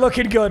 We're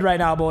looking good right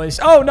now, boys.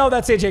 Oh, no,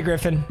 that's AJ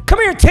Griffin. Come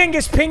here,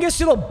 Tingus Pingus,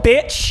 you little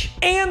bitch.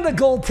 And the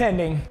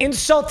goaltending.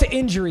 Insult to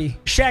injury.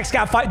 Shaq's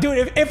got 5.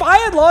 Dude, if I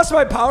had lost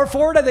my power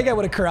forward, I think I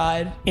would have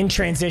cried. In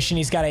transition,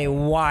 he's got a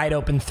wide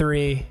open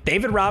 3.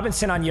 David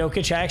Robinson on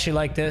Jokic. I actually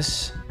like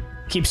this.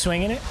 Keep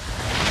swinging it.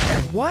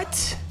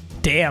 What?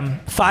 Damn.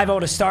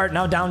 5-0 to start.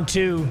 Now down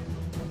 2.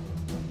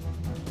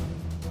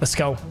 Let's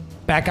go.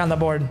 Back on the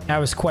board. That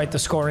was quite the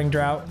scoring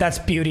drought. That's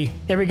beauty.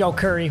 There we go,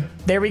 Curry.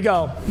 There we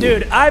go.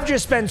 Dude, I've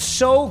just been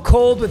so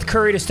cold with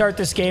Curry to start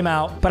this game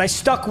out, but I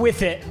stuck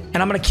with it, and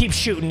I'm going to keep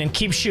shooting and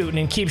keep shooting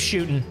and keep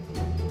shooting.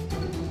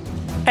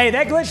 Hey,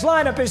 that glitch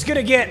lineup is going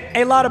to get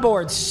a lot of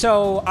boards,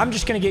 so I'm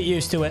just going to get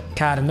used to it.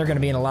 God, and they're going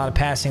to be in a lot of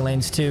passing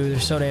lanes, too. They're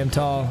so damn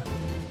tall.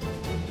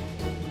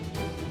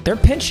 They're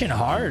pinching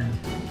hard.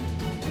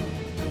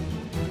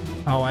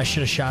 Oh, I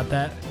should have shot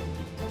that.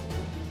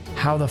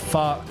 How the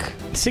fuck?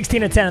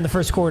 16 to 10 in the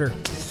first quarter.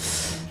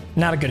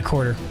 Not a good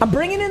quarter. I'm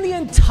bringing in the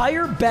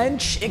entire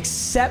bench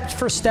except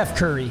for Steph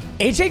Curry.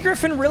 AJ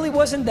Griffin really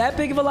wasn't that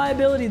big of a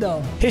liability,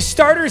 though. His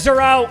starters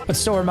are out, but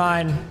so are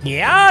mine.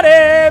 Got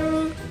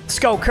him. Let's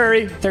go,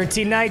 Curry.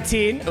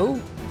 13-19.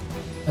 Ooh.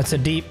 That's a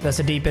deep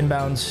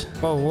inbounds.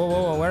 Whoa, whoa,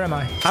 whoa, whoa. Where am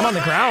I? I'm on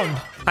the ground.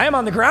 I am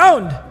on the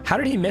ground. How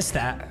did he miss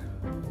that?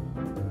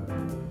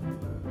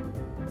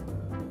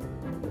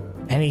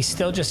 And he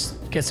still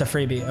just gets a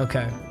freebie.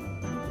 Okay.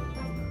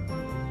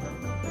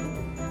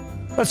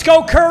 Let's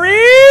go, Curry!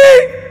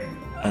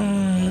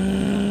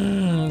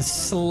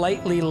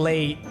 Slightly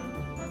late.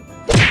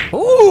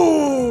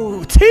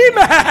 Ooh,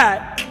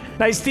 T-Mac!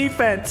 Nice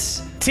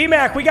defense.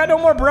 T-Mac, we got no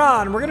more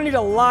Braun. We're going to need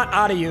a lot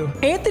out of you.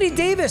 Anthony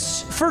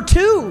Davis for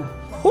 2.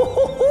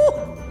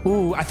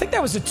 Ooh, I think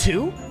that was a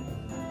 2.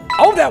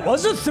 Oh, that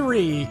was a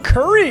 3.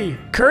 Curry.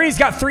 Curry's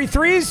got 3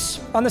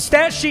 threes on the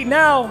stat sheet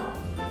now.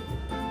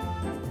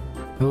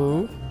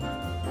 Ooh.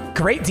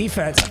 Great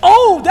defense.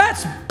 Oh,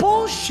 that's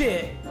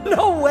bullshit.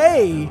 No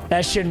way.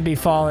 That shouldn't be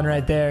falling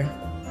right there.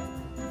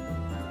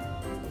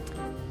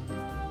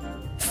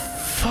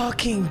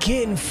 Fucking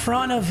get in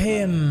front of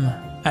him.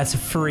 That's a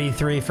free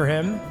 3 for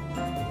him.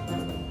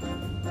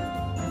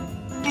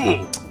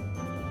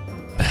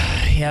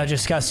 Yeah,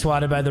 just got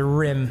swatted by the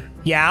rim.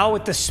 Yao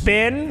with the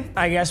spin.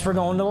 I guess we're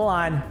going to the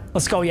line.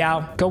 Let's go,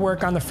 Yao. Go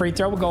work on the free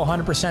throw. We'll go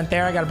 100%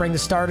 there. I got to bring the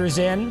starters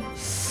in.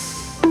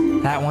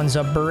 That one's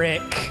a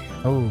brick.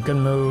 Oh, good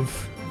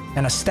move.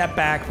 And a step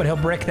back, but he'll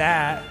brick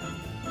that.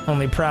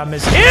 Only problem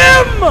is him!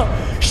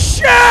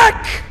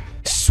 Shaq!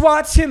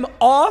 Swats him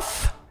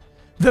off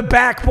the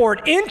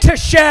backboard into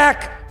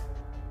Shaq.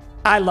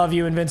 I love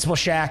you, Invincible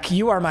Shaq.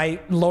 You are my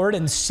Lord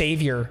and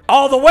Savior.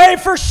 All the way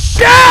for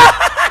Shaq!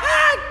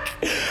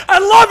 I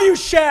love you,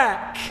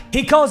 Shaq.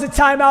 He calls a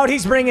timeout.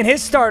 He's bringing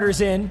his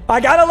starters in.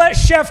 I gotta let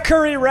Chef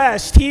Curry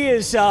rest. He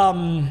is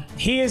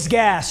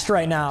gassed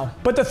right now.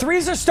 But the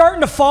threes are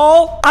starting to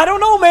fall. I don't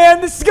know, man.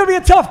 This is gonna be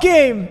a tough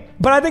game,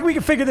 but I think we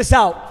can figure this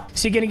out.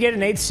 Is he gonna get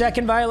an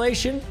 8-second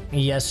violation?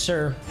 Yes,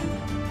 sir.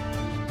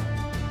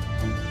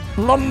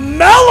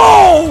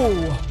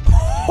 LaMelo!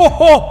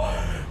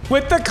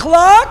 With the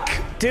clock?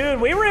 Dude,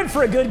 we were in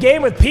for a good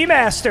game with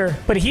P-Master,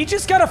 but he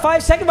just got a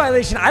 5-second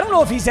violation. I don't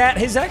know if he's at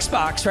his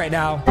Xbox right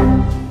now.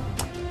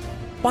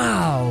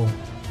 Wow,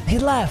 he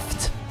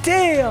left.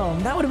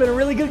 Damn, that would have been a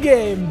really good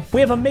game.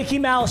 We have a Mickey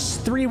Mouse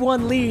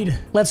 3-1 lead.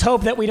 Let's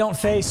hope that we don't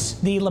face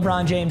the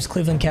LeBron James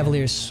Cleveland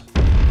Cavaliers.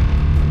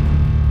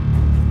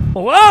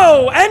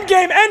 Whoa, end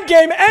game, end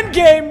game, end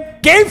game.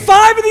 Game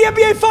 5 of the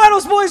NBA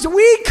Finals, boys.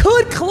 We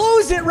could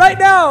close it right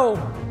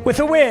now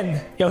with a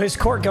win. Yo, his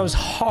court goes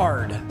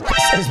hard.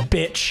 It says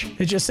bitch.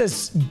 It just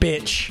says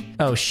bitch.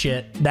 Oh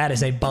shit, that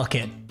is a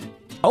bucket.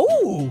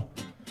 Oh,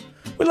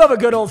 we love a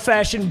good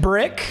old-fashioned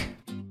brick.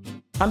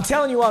 I'm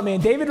telling you what,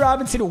 man, David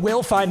Robinson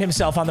will find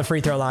himself on the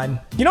free throw line.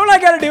 You know what I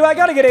gotta do? I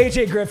gotta get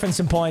AJ Griffin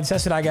some points.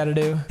 That's what I gotta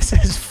do. It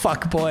says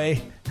fuck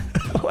boy.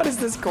 What is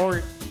this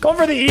court? Going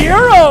for the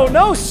Euro.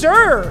 No,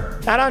 sir.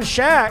 Not on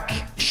Shaq.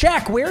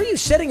 Shaq, where are you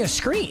setting a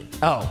screen?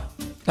 Oh.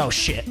 Oh,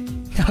 shit.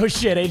 Oh,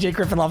 shit. AJ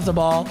Griffin lost the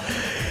ball.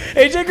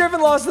 AJ Griffin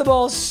lost the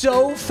ball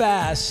so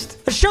fast.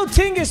 Let's show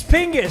Tingus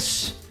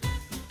Pingus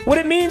what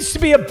it means to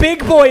be a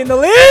big boy in the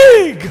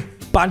league.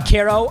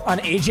 Boncaro on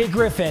AJ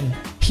Griffin.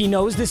 He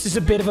knows this is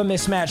a bit of a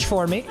mismatch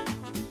for me,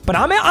 but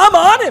I'm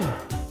on him.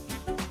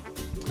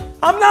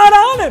 I'm not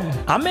on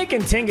him. I'm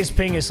making Tingus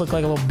Pingus look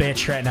like a little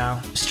bitch right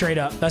now. Straight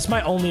up. That's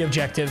my only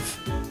objective.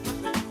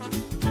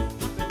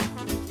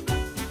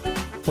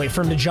 Wait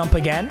for him to jump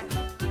again.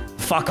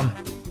 Fuck him.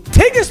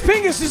 Tingus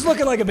Pingus is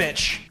looking like a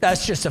bitch.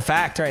 That's just a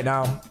fact right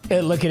now.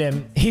 Hey, look at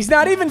him. He's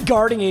not even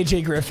guarding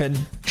AJ Griffin.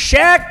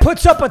 Shaq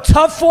puts up a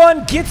tough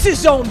one, gets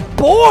his own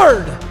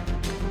board.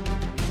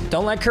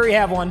 Don't let Curry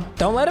have one.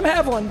 Don't let him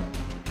have one.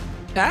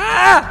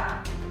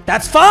 Ah,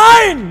 that's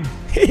fine.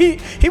 He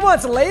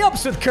wants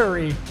layups with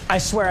Curry. I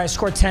swear I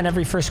score 10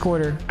 every first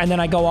quarter, and then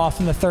I go off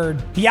in the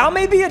third. Yao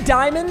may be a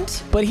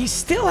diamond, but he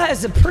still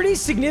has a pretty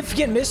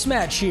significant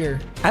mismatch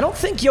here. I don't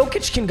think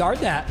Jokic can guard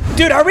that.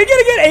 Dude, are we going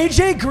to get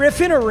AJ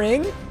Griffin a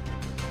ring?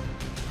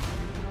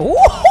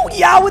 Oh,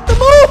 Yao with the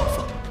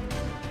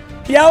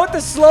move. Yao with the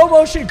slow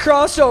motion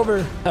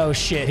crossover. Oh,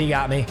 shit, he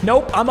got me.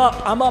 Nope, I'm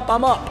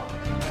up.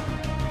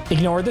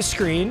 Ignore the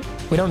screen.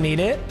 We don't need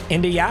it.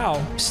 Into Yao.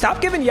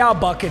 Stop giving Yao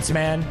buckets,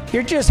 man.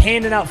 You're just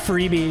handing out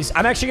freebies.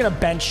 I'm actually going to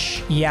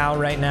bench Yao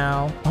right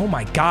now. Oh,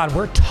 my God.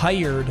 We're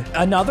tired.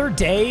 Another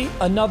day,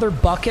 another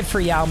bucket for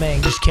Yao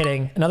Ming. Just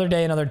kidding. Another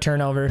day, another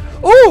turnover.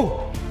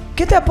 Ooh!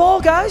 Get that ball,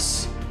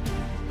 guys.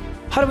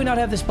 How do we not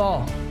have this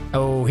ball?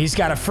 Oh, he's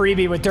got a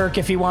freebie with Dirk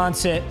if he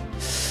wants it.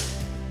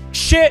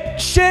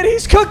 Shit,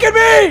 he's cooking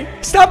me!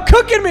 Stop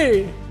cooking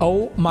me!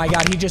 Oh my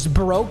God, he just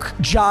broke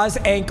Ja's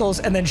ankles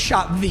and then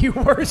shot the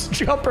worst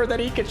jumper that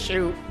he could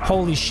shoot.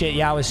 Holy shit,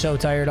 Yao is so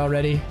tired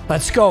already.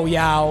 Let's go,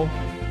 Yao.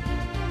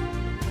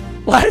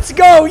 Let's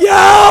go,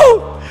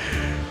 Yao!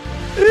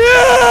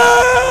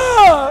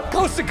 Yeah!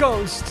 Coast to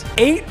coast.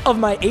 8 of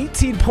my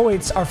 18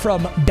 points are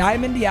from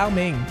Diamond Yao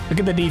Ming. Look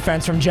at the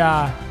defense from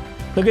Ja.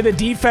 Look at the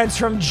defense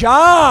from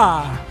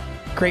Ja.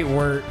 Great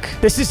work.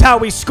 This is how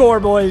we score,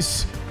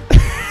 boys.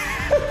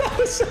 That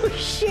was so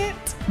shit.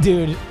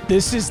 Dude,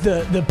 this is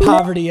the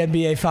poverty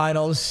NBA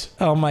Finals.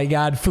 Oh my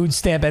God, food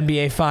stamp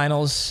NBA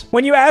Finals.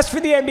 When you ask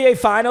for the NBA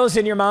Finals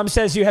and your mom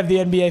says you have the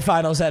NBA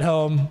Finals at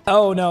home.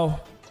 Oh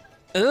no.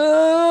 It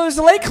was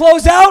a late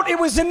closeout. It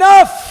was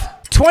enough.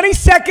 20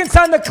 seconds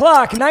on the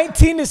clock.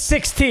 19 to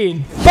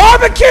 16.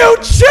 Barbecue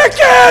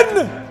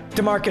chicken!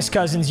 DeMarcus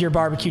Cousins, your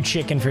barbecue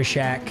chicken for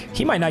Shaq.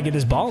 He might not get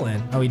his ball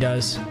in. Oh, he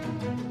does.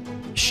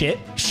 Shit.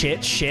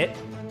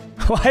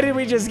 Why did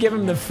we just give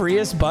him the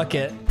freest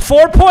bucket?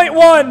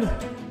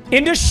 4.1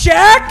 into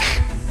Shaq.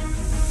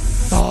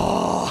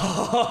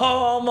 Oh,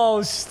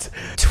 almost.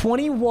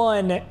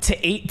 21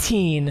 to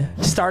 18.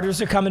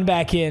 Starters are coming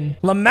back in.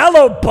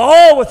 LaMelo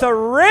Ball with a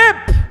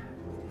rip.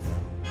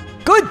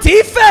 Good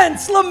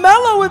defense.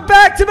 LaMelo with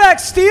back-to-back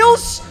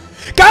steals.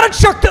 Gotta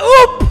chuck the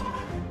oop.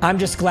 I'm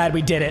just glad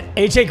we did it.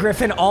 AJ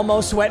Griffin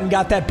almost went and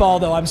got that ball,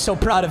 though. I'm so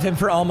proud of him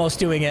for almost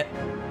doing it.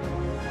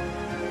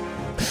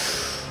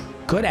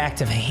 Good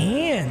active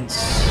hands.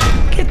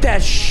 Get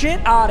that shit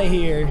out of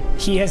here.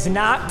 He has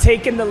not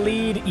taken the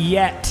lead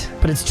yet,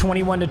 but it's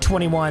 21 to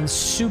 21.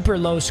 Super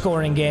low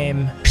scoring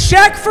game.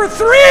 Shaq for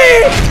 3!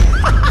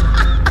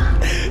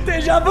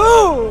 Deja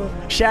vu.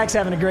 Shaq's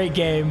having a great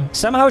game.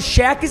 Somehow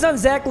Shaq is on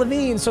Zach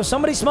LaVine, so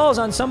somebody small is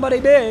on somebody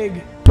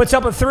big. Puts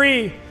up a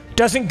 3.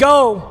 Doesn't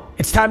go.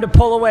 It's time to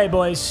pull away,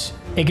 boys.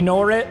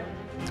 Ignore it.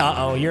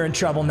 Uh-oh, you're in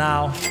trouble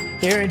now.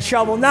 You're in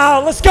trouble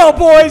now. Let's go,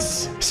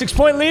 boys.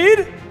 6-point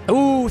lead.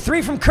 Ooh,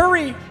 3 from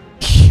Curry.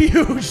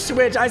 Huge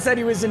switch. I said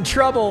he was in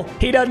trouble.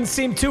 He doesn't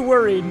seem too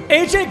worried.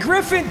 AJ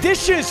Griffin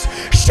dishes.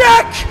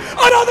 Shaq,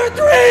 another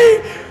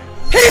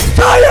 3. He's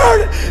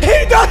tired.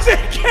 He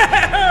doesn't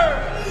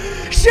care.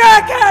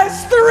 Shaq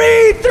has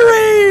 3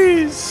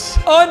 threes.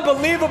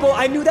 Unbelievable.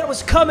 I knew that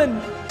was coming.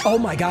 Oh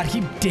my God,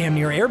 he damn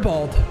near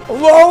airballed.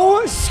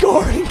 Low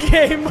scoring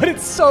game, but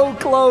it's so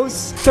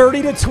close.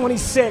 30 to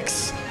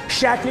 26.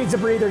 Shaq needs a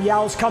breather.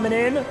 Yao's coming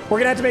in. We're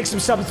going to have to make some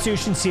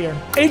substitutions here.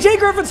 AJ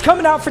Griffin's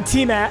coming out for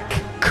T-Mac.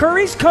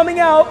 Curry's coming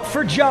out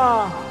for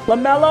Ja.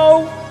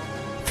 LaMelo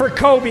for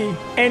Kobe.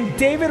 And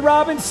David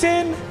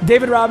Robinson.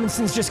 David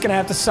Robinson's just going to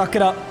have to suck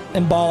it up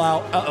and ball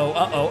out.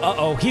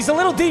 Uh-oh. He's a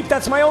little deep.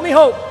 That's my only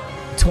hope.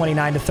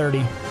 29 to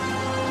 30.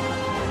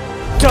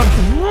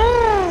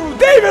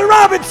 David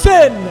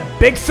Robinson.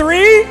 Big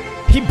 3.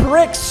 He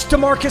bricks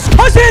DeMarcus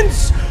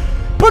Cousins.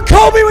 But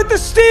Kobe with the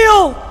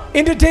steal.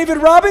 Into David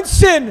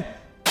Robinson.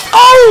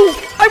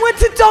 Oh, I went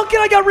to dunk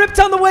and I got ripped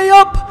on the way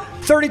up.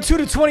 32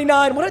 to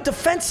 29. What a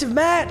defensive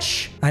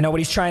match. I know what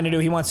he's trying to do.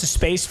 He wants to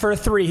space for a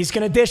 3. He's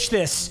going to dish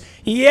this.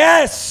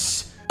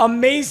 Yes.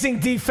 Amazing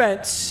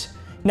defense.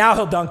 Now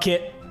he'll dunk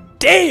it.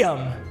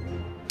 Damn.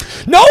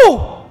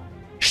 No.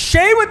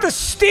 Shea with the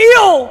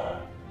steal.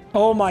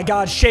 Oh my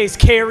God, Shea's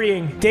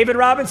carrying. David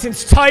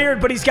Robinson's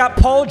tired, but he's got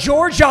Paul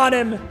George on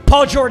him.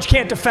 Paul George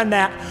can't defend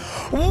that.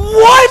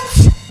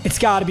 What? It's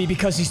got to be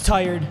because he's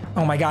tired.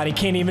 Oh my God, he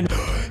can't even.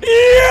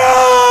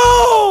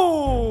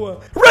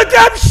 Yo!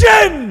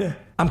 Redemption!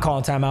 I'm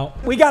calling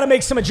timeout. We got to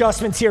make some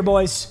adjustments here,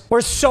 boys. We're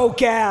so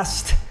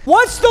gassed.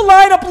 What's the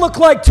lineup look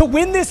like to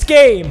win this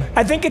game?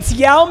 I think it's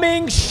Yao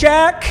Ming,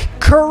 Shaq,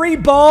 Curry,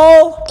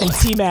 Ball, and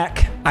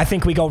T-Mac. I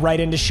think we go right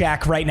into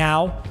Shaq right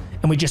now,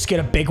 and we just get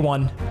a big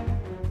one.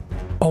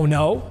 Oh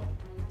no.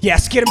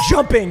 Yes, get him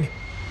jumping.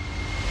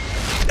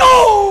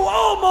 Oh,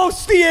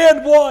 almost the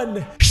and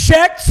one.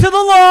 Shaq to the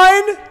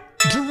line.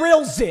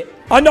 Drills it.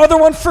 Another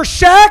one for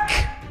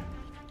Shaq.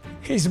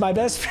 He's my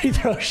best free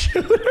throw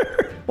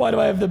shooter. Why do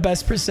I have the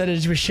best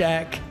percentage with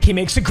Shaq? He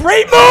makes a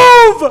great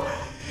move.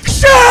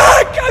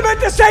 Shaq! I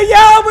meant to say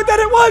yeah, but then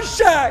it was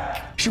Shaq.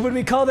 Would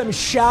we call them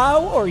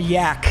Shao or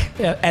Yak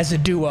as a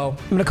duo?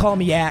 I'm gonna call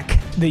them Yak.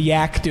 The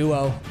Yak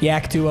duo.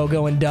 Yak duo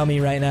going dummy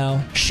right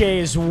now. Shea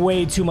is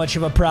way too much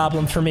of a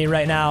problem for me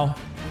right now.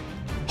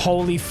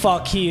 Holy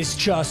fuck, he is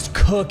just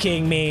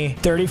cooking me.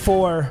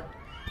 34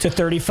 to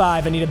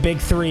 35. I need a big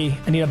three.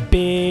 I need a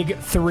big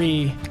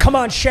three. Come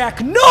on,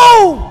 Shaq.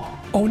 No!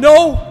 Oh,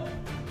 no.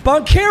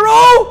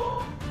 Banchero!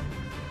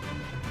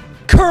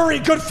 Curry,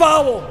 good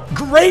foul.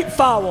 Great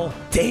foul.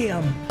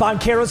 Damn.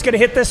 Banchero's gonna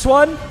hit this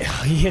one.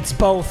 Ugh, he hits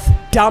both.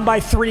 Down by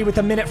 3 with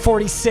a minute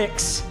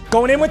 46.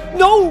 Going in with...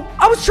 No!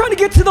 I was trying to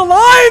get to the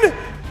line!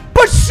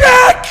 But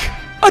Shaq!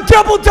 A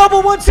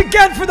double-double once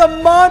again for the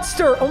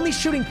monster. Only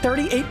shooting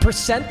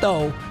 38%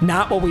 though.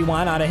 Not what we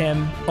want out of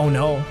him. Oh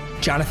no.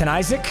 Jonathan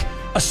Isaac.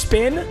 A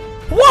spin.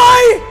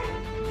 Why?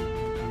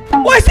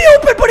 Why is he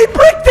open but he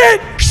bricked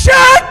it?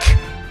 Shaq!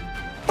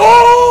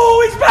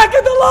 Oh, he's back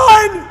at the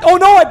line. Oh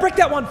no, I bricked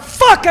that one.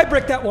 Fuck, I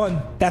bricked that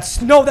one.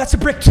 That's a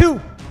brick too.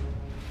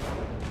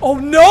 Oh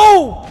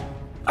no.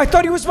 I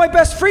thought he was my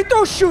best free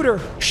throw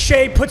shooter.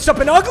 Shea puts up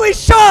an ugly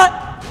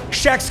shot.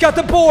 Shaq's got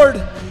the board.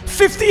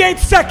 58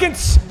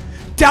 seconds.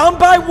 Down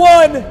by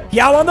 1.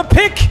 Yao on the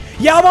pick.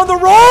 Yao on the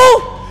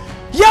roll.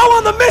 Yao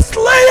on the missed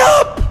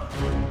layup.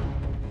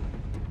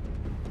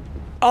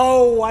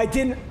 Oh, I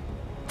didn't.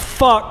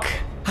 Fuck.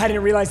 I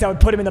didn't realize that would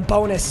put him in the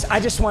bonus.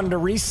 I just wanted to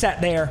reset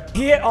there.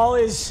 He hit all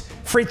his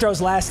free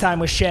throws last time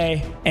with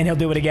Shea, and he'll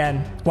do it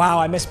again. Wow,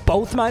 I missed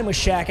both mine with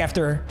Shaq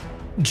after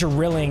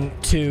drilling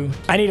 2.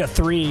 I need a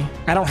 3.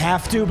 I don't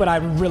have to, but I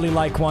really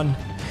like one.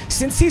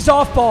 Since he's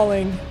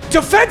off-balling,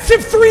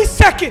 defensive 3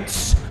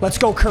 seconds. Let's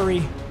go,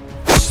 Curry.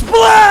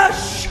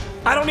 Splash!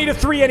 I don't need a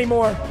 3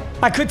 anymore.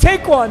 I could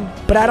take one,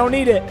 but I don't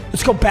need it.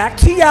 Let's go back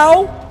to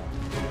Yao.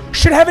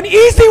 Should have an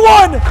easy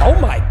one. Oh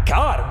my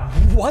God.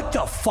 What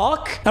the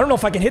fuck? I don't know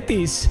if I can hit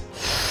these.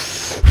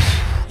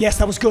 Yes,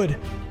 that was good.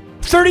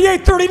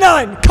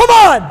 38-39. Come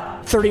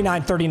on.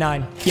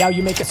 39-39. Yao,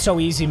 you make it so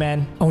easy,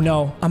 man. Oh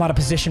no, I'm out of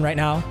position right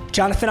now.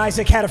 Jonathan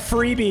Isaac had a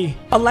freebie.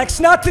 Elects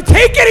not to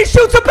take it. He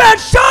shoots a bad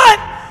shot.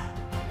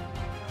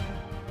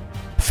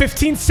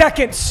 15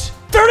 seconds.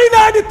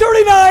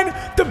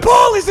 39-39. The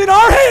ball is in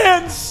our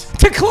hands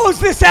to close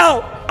this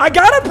out. I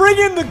gotta bring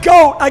in the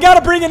GOAT. I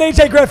gotta bring in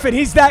AJ Griffin.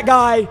 He's that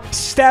guy.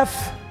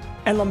 Steph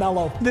and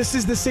LaMelo. This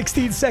is the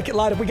 16-second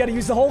lineup. We gotta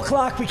use the whole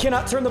clock. We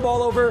cannot turn the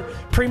ball over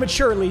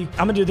prematurely.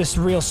 I'm gonna do this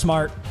real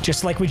smart,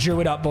 just like we drew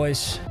it up,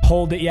 boys.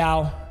 Hold it,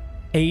 Yao.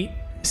 8,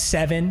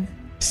 7,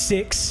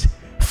 6,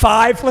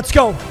 5. Let's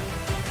go.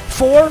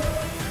 4,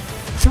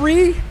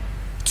 3,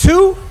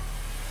 2, 1.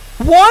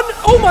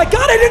 Oh my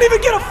God, I didn't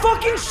even get a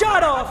fucking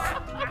shot off.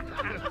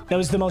 That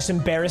was the most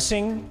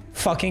embarrassing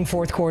fucking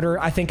fourth quarter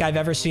I think I've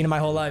ever seen in my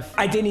whole life.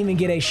 I didn't even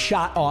get a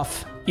shot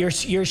off. You're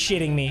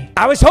shitting me.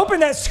 I was hoping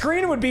that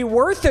screen would be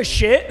worth a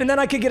shit and then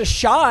I could get a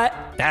shot.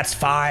 That's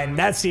fine.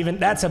 That's a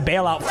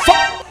bailout.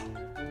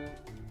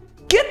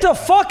 Get the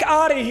fuck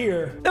out of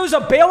here. That was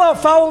a bailout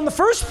foul in the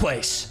first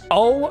place.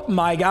 Oh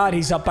my God,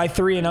 he's up by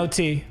 3 in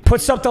OT.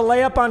 Puts up the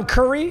layup on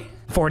Curry.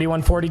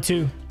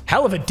 41-42.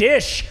 Hell of a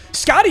dish.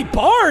 Scotty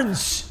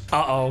Barnes.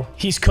 Uh-oh,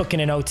 he's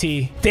cooking in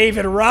OT.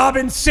 David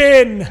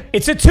Robinson.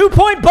 It's a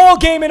 2-point ball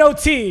game in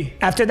OT.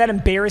 After that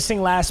embarrassing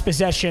last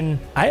possession,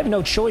 I have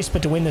no choice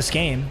but to win this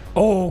game.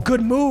 Oh,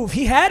 good move.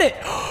 He had it.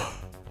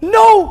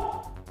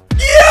 No.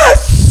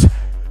 Yes.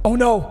 Oh,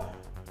 no.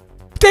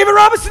 David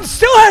Robinson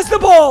still has the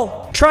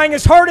ball. Trying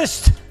his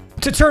hardest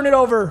to turn it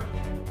over.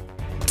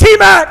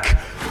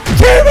 T-Mac.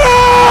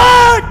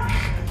 T-Mac.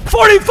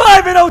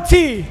 45 in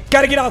OT.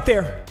 Got to get out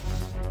there.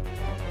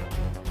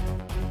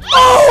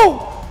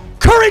 Oh.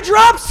 Curry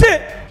drops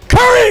it.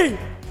 Curry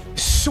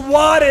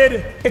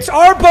swatted. It's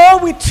our ball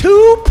with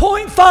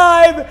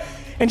 2.5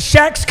 and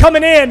Shaq's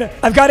coming in.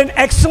 I've got an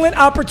excellent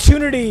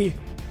opportunity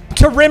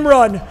to rim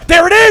run.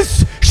 There it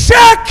is.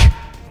 Shaq.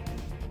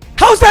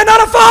 How's that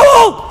not a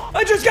foul?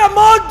 I just got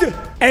mugged.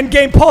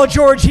 Endgame Paul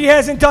George. He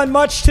hasn't done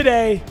much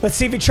today. Let's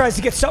see if he tries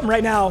to get something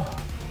right now.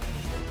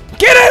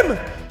 Get him.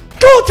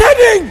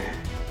 Goaltending.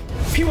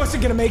 He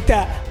wasn't going to make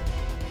that.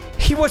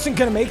 He wasn't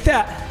going to make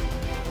that.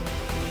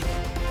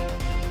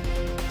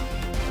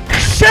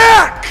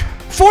 Shaq!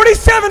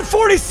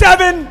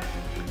 47-47.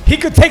 He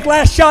could take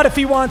last shot if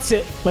he wants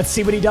it. Let's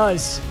see what he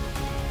does.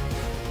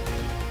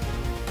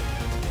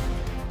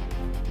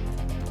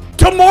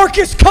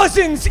 DeMarcus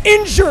Cousins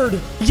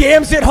injured.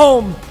 Yams it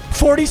home.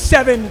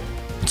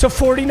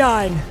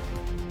 47-49.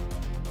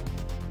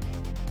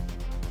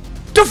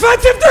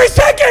 Defensive 3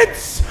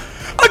 seconds.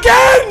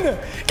 Again.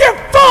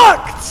 Get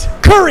fucked.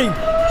 Curry.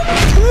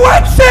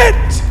 What's it?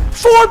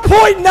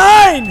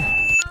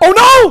 4.9. Oh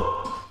no.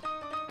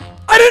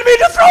 I didn't mean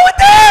to throw it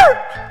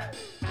there!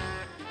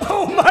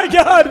 Oh my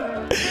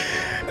God.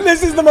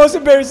 This is the most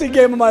embarrassing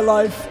game of my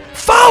life.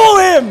 Foul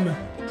him!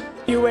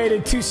 You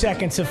waited 2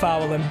 seconds to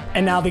foul him,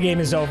 and now the game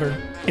is over.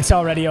 It's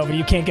already over.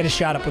 You can't get a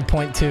shot up with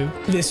 .2.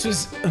 This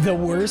was the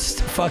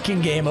worst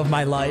fucking game of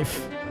my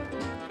life.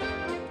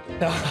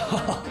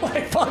 Oh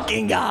my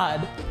fucking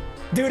God.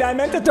 Dude, I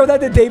meant to throw that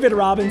to David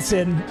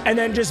Robinson and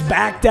then just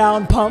back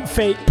down, pump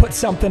fake, put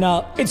something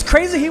up. It's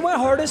crazy he went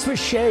hardest with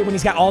Shea when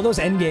he's got all those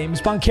end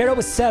games. Boncaro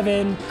with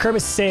 7, Kerr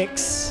with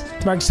 6,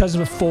 DeMarcus Cousins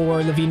with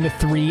 4, Levine with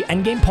 3.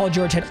 Endgame Paul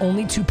George had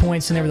only 2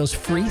 points and there were those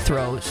free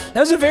throws.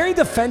 That was a very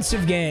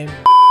defensive game.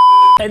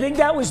 I think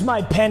that was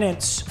my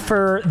penance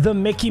for the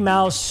Mickey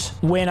Mouse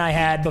win I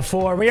had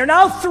before. We are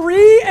now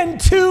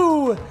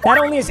 3-2. Not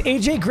only is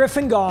AJ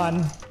Griffin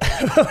gone,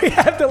 we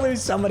have to lose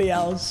somebody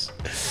else.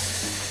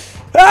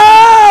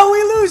 Oh,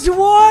 we lose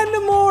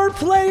one more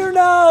player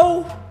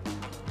now.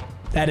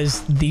 That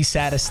is the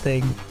saddest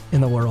thing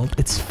in the world.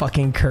 It's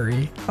fucking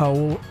Curry.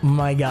 Oh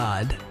my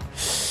God.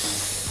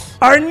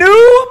 Our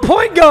new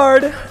point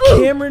guard,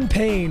 Cameron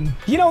Payne.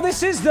 You know,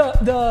 this is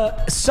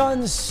the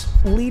Suns'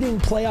 leading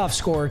playoff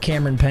scorer,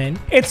 Cameron Payne.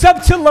 It's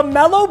up to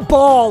LaMelo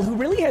Ball, who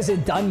really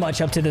hasn't done much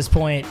up to this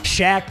point.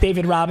 Shaq,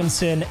 David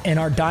Robinson, and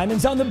our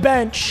diamonds on the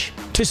bench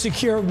to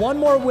secure one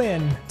more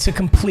win to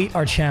complete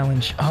our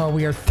challenge. Oh,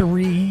 we are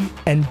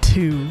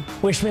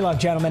 3-2. Wish me luck,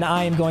 gentlemen.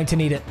 I am going to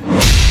need it.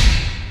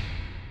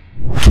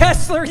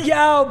 Kessler,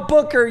 Yao,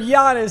 Booker,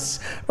 Giannis,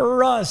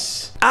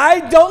 Russ. I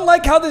don't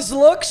like how this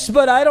looks,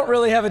 but I don't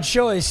really have a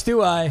choice,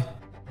 do I?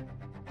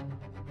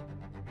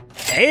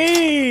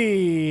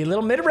 Hey,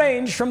 little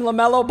mid-range from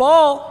LaMelo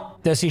Ball.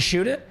 Does he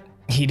shoot it?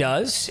 He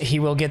does. He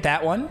will get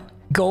that one.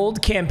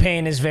 Gold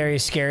campaign is very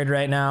scared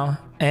right now,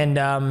 and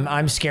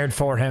I'm scared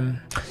for him.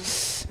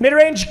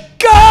 Mid-range,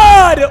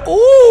 God!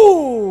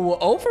 Ooh,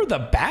 over the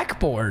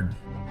backboard.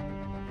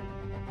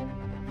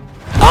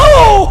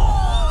 Oh!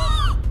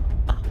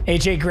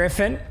 AJ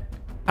Griffin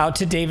out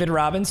to David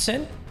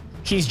Robinson.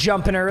 He's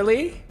jumping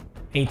early.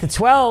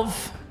 8-12.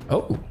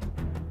 Oh.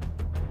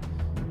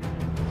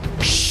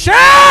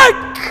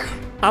 Shaq!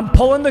 I'm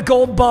pulling the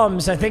gold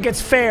bums. I think it's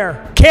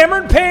fair.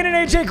 Cameron Payne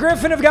and AJ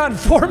Griffin have gotten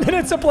 4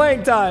 minutes of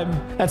playing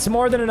time. That's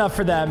more than enough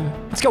for them.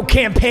 Let's go,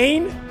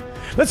 campaign.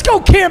 Let's go,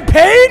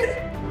 campaign.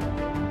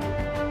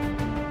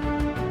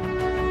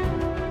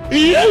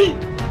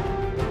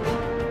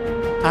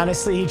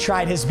 Honestly, he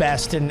tried his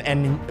best,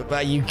 and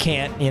you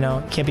can't, you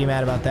know, can't be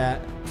mad about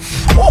that.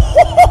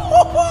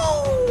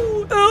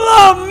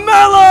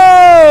 LaMelo!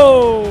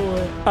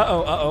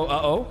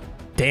 Uh-oh.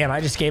 Damn, I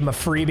just gave him a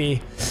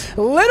freebie.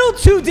 Little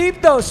too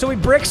deep, though, so he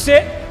bricks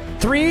it.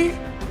 3,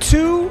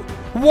 2,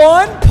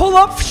 1. Pull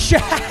up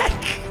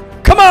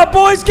Shaq. Come on,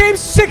 boys. Game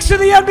 6 of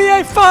the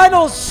NBA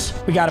Finals.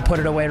 We got to put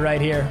it away right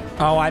here.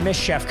 Oh, I miss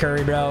Chef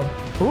Curry, bro.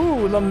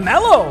 Ooh,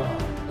 LaMelo.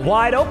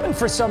 Wide open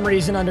for some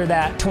reason under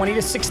that.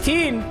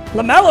 20-16.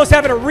 LaMelo's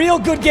having a real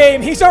good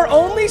game. He's our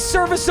only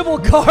serviceable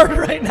guard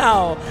right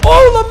now.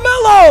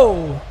 Oh,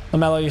 LaMelo!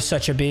 LaMelo, you're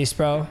such a beast,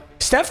 bro.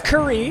 Steph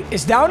Curry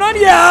is down on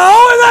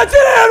Yao, and that's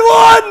an and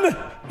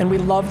one! And we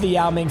love the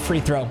Yao Ming free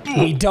throw.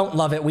 We don't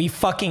love it. We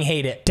fucking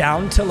hate it.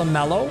 Down to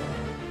LaMelo.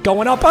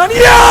 Going up on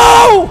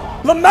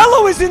Yao!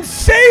 LaMelo is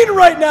insane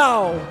right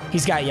now.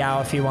 He's got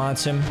Yao if he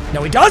wants him.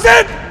 No, he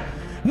doesn't!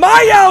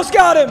 My Yao's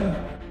got him!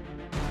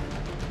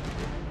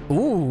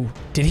 Ooh,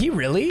 did he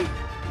really?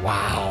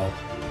 Wow.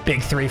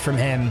 Big 3 from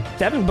him.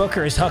 Devin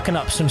Booker is hooking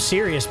up some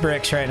serious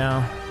bricks right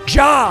now.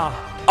 Ja!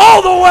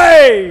 All the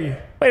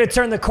way! Way to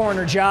turn the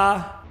corner,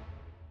 Ja.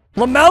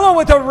 LaMelo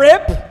with a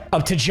rip.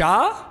 Up to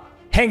Ja.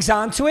 Hangs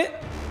on to it.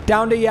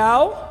 Down to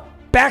Yao.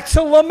 Back to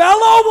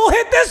LaMelo. We'll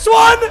hit this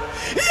one.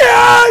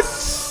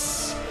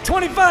 Yes!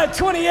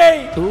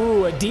 25-28.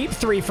 Ooh, a deep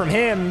 3 from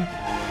him.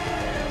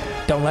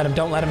 Don't let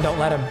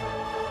him.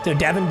 Dude,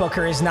 Devin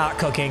Booker is not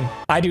cooking.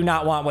 I do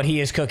not want what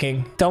he is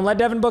cooking. Don't let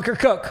Devin Booker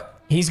cook.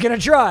 He's gonna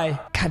try.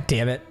 God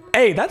damn it.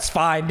 Hey, that's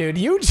fine, dude.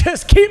 You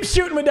just keep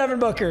shooting with Devin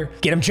Booker.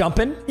 Get him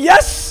jumping.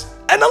 Yes!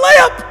 And the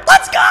layup!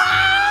 Let's go!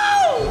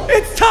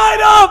 It's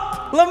tied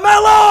up!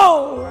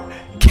 LaMelo!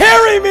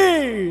 Carry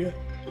me!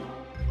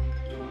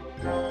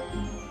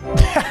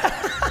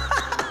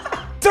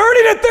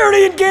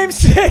 30-30 in game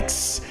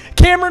 6.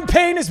 Cameron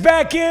Payne is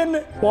back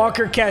in.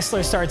 Walker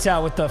Kessler starts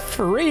out with the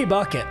free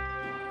bucket.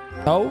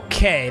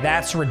 Okay,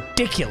 that's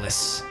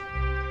ridiculous.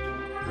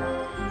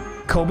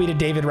 Kobe to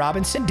David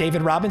Robinson.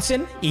 David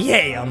Robinson.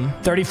 Yam.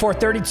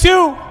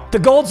 34-32. The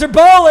Golds are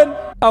balling.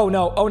 Oh,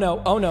 no. Oh,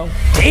 no. Oh, no.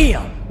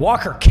 Damn.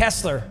 Walker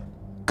Kessler.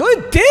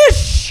 Good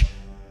dish.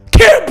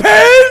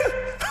 Campaign.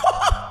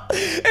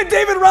 And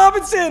David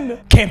Robinson.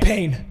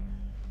 Campaign.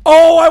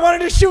 Oh, I wanted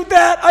to shoot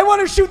that. I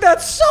want to shoot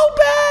that so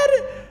bad.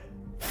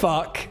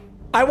 Fuck.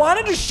 I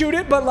wanted to shoot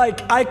it, but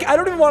like, I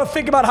don't even want to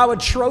think about how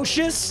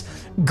atrocious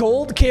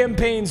Gold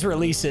Campaign's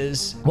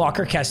releases.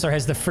 Walker Kessler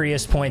has the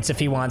freest points if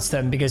he wants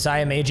them because I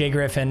am AJ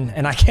Griffin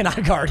and I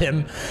cannot guard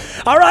him.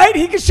 All right,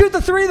 he can shoot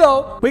the 3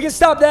 though. We can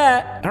stop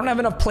that. I don't have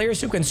enough players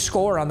who can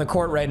score on the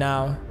court right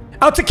now.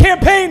 Out to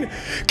Campaign.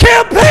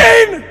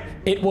 Campaign!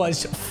 It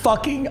was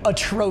fucking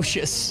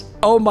atrocious.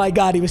 Oh my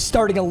God, he was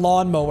starting a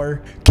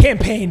lawnmower.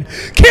 Campaign.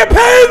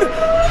 Campaign!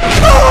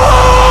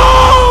 Oh!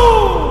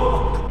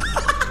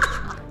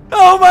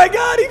 Oh my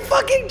God, he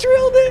fucking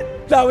drilled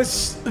it. That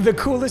was the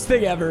coolest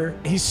thing ever.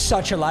 He's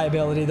such a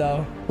liability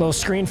though. Little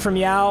screen from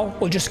Yao.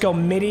 We'll just go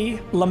midi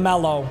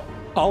LaMelo.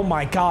 Oh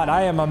my God,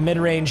 I am a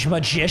mid-range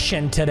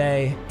magician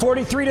today.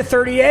 43 to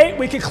 38.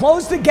 We could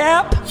close the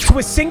gap to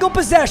a single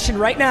possession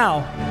right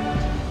now.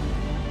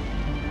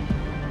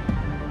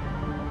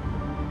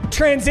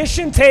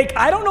 Transition take.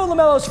 I don't know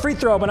LaMelo's free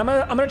throw, but I'm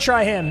gonna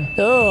try him.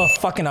 Oh,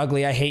 fucking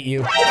ugly. I hate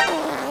you.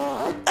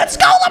 Let's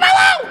go,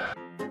 LaMelo!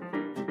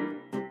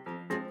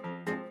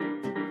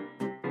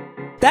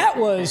 That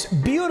was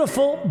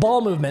beautiful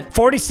ball movement.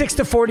 46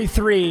 to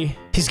 43.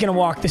 He's gonna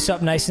walk this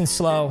up nice and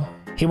slow.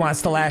 He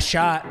wants the last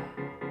shot.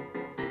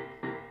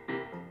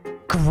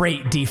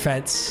 Great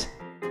defense.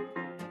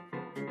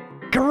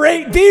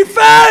 Great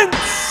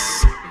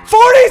defense!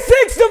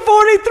 46 to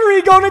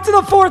 43 going into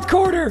the fourth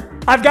quarter.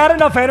 I've got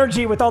enough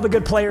energy with all the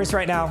good players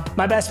right now.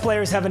 My best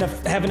players have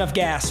enough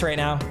gas right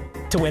now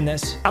to win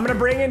this. I'm gonna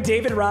bring in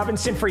David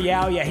Robinson for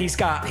Yao. Yeah, he's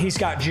got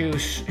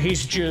juice.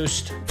 He's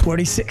juiced.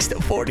 46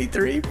 to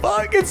 43.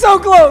 Fuck, it's so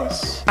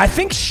close. I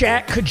think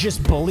Shaq could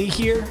just bully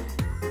here.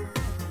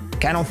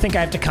 I don't think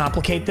I have to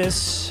complicate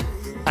this.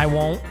 I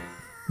won't.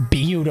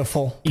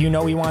 Beautiful. You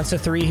know he wants a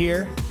three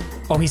here.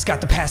 Oh, he's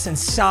got the pass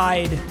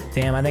inside.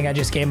 Damn, I think I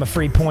just gave him a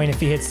free point if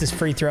he hits this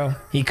free throw.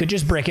 He could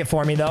just brick it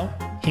for me, though.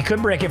 He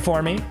could brick it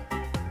for me.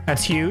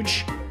 That's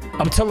huge.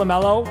 Up to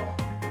LaMelo.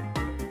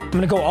 I'm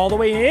gonna go all the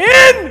way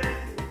in.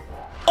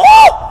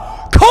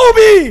 Oh!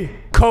 Kobe!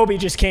 Kobe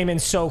just came in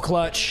so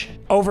clutch.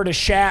 Over to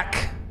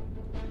Shaq.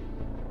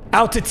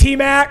 Out to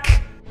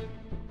T-Mac.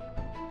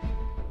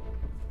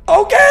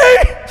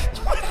 Okay!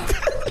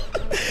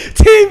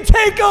 Team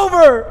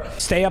takeover!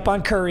 Stay up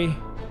on Curry.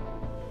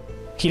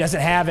 He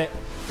doesn't have it.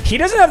 He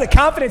doesn't have the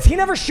confidence. He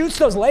never shoots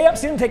those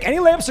layups. He doesn't take any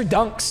layups or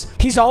dunks.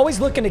 He's always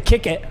looking to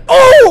kick it.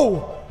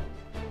 Oh!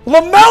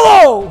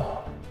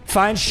 LaMelo!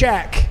 Finds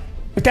Shaq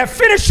with that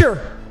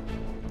finisher.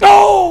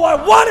 Oh, I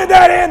wanted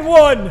that and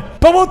one,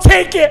 but we'll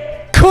take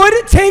it.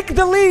 Could take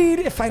the lead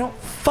if I don't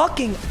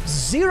fucking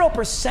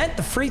 0%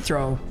 the free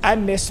throw. I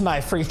missed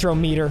my free throw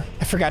meter.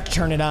 I forgot to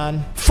turn it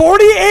on.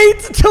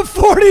 48 to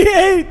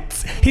 48.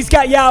 He's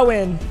got Yao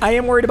in. I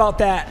am worried about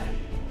that.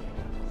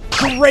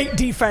 Great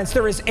defense.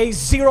 There is a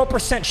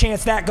 0%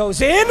 chance that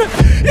goes in.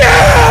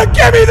 Yeah,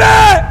 give me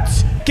that.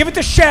 Give it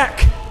to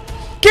Shaq.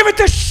 Give it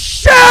to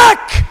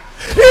Shaq.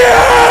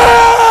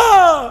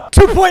 Yeah!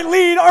 2-point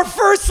lead, our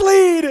first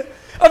lead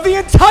of the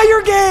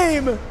entire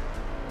game.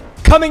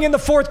 Coming in the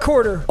fourth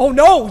quarter. Oh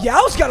no,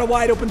 Yao's got a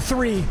wide open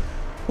three.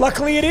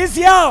 Luckily it is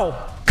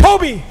Yao.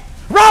 Kobe,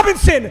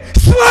 Robinson,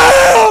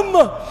 slam!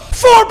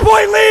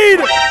 4-point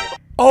lead.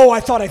 Oh, I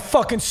thought I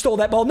fucking stole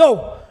that ball.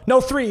 No,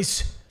 no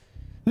threes.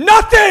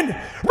 Nothing.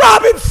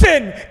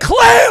 Robinson,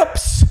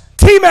 clamps.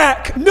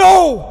 T-Mac,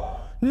 no,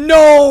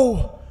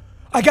 no.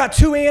 I got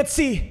too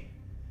antsy.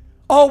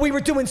 Oh, we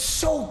were doing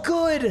so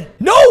good.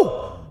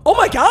 No, oh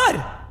my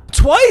God,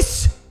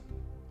 twice.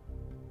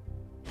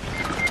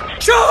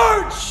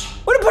 Charge!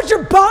 Way to put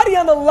your body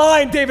on the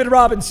line, David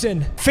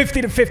Robinson.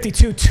 50 to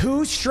 52,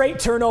 2 straight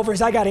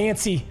turnovers. I got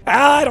antsy.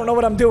 I don't know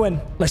what I'm doing.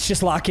 Let's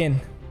just lock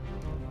in.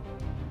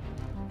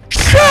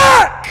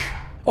 Shaq!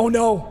 Oh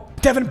no,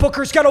 Devin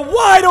Booker's got a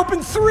wide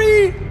open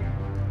three.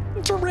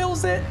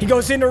 Drills it. He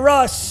goes into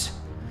Russ.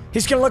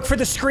 He's gonna look for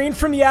the screen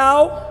from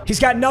Yao. He's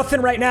got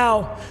nothing right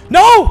now.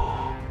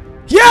 No!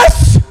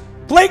 Yes!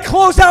 Late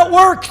closeout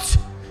worked.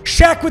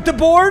 Shaq with the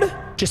board.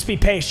 Just be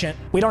patient.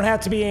 We don't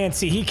have to be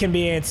antsy. He can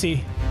be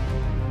antsy.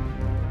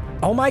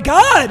 Oh my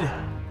God!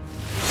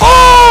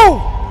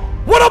 Oh!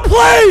 What a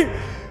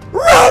play!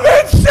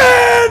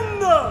 Robinson!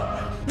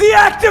 The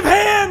active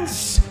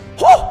hands!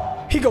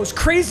 Oh! He goes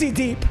crazy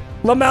deep.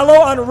 LaMelo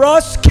on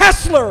Russ.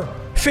 Kessler.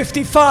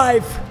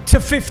 55 to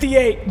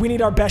 58. We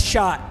need our best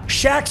shot.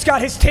 Shaq's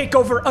got his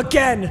takeover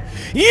again.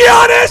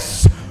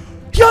 Giannis!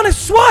 Giannis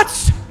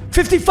swats!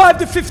 55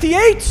 to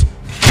 58.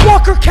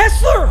 Walker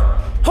Kessler!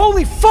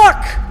 Holy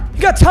fuck!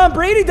 You got Tom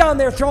Brady down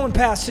there throwing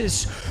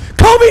passes.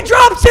 Kobe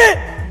drops it!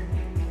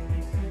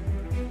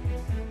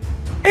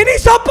 And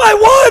he's up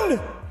by 1!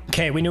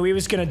 Okay, we knew he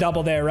was gonna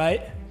double there,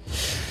 right?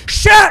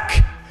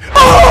 Shaq!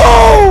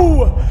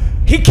 Oh!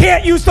 He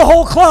can't use the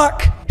whole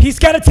clock. He's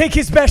gotta take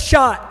his best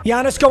shot.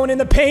 Giannis going in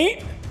the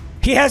paint.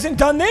 He hasn't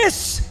done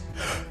this.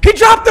 He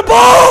dropped the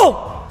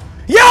ball!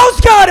 Yao's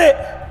got it!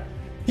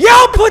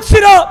 Yao puts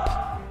it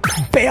up!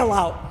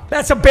 Bailout.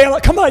 That's a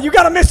bailout. Come on, you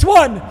gotta miss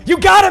one. You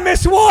gotta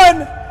miss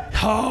one!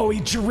 Oh, he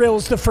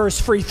drills the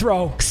first free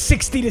throw.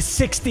 60 to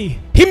 60.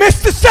 He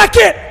missed the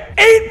second!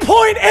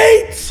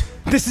 8.8!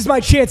 This is my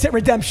chance at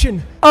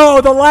redemption.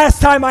 Oh, the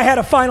last time I had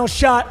a final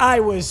shot, I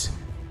was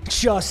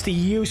just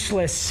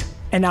useless.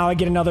 And now I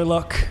get another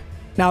look.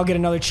 Now I'll get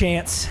another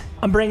chance.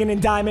 I'm bringing in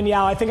Diamond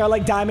Yao. I think I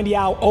like Diamond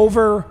Yao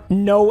over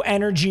no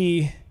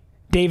energy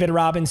David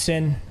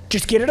Robinson.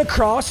 Just get it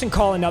across and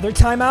call another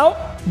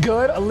timeout.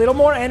 Good, a little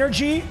more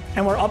energy.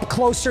 And we're up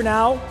closer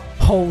now.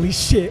 Holy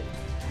shit.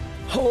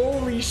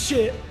 Holy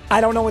shit.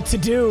 I don't know what to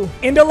do.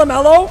 Into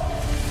LaMelo.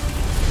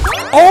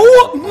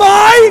 Oh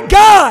my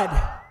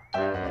God.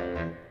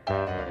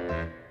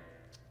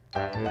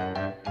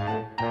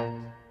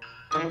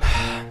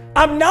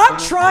 I'm not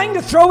trying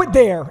to throw it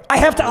there. I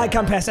have to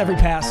icon pass every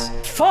pass.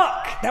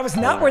 Fuck. That was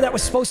not where that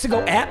was supposed to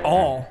go at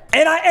all.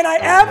 And I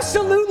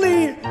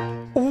absolutely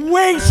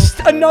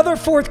waste another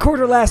fourth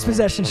quarter last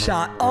possession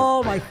shot.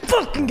 Oh my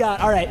fucking God.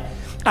 All right.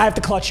 I have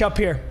to clutch up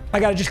here. I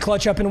got to just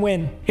clutch up and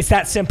win. It's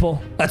that simple.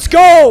 Let's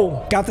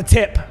go. Got the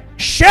tip.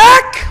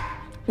 Shaq.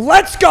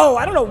 Let's go.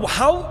 I don't know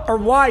how or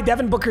why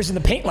Devin Booker's in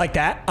the paint like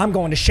that. I'm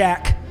going to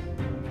Shaq.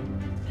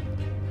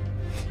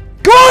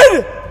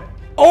 Good.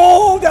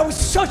 Oh, that was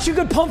such a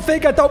good pump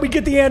fake. I thought we'd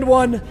get the and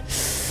one.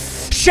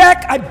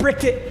 Shaq, I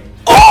bricked it.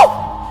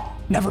 Oh,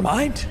 never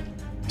mind.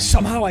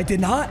 Somehow I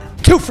did not.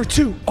 2 for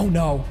 2. Oh,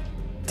 no.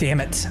 Damn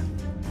it.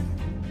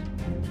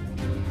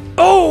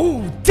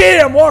 Oh,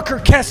 damn. Walker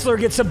Kessler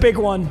gets a big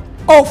one.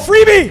 Oh,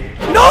 freebie.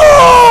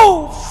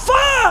 No.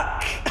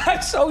 Fuck.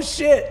 I'm so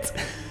shit.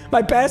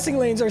 My passing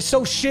lanes are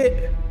so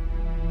shit.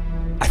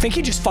 I think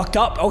he just fucked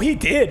up. Oh, he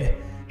did.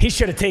 He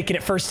should have taken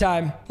it first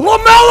time.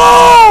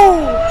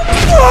 LaMelo!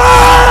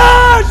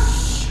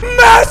 Flash!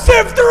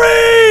 Massive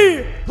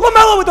 3!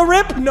 LaMelo with a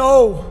rip?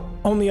 No.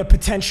 Only a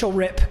potential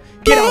rip.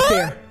 Get out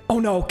there. Oh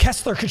no,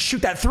 Kessler could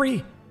shoot that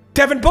 3.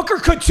 Devin Booker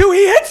could too.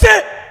 He hits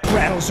it!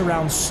 Rattles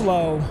around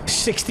slow.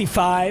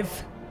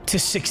 65 to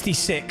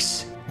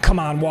 66. Come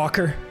on,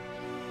 Walker.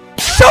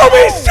 Show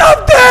me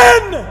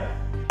something!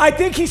 I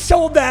think he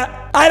sold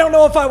that. I don't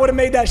know if I would have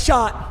made that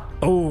shot.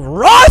 Oh,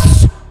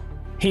 Russ!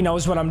 He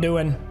knows what I'm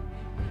doing.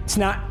 It's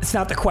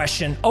not the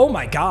question. Oh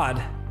my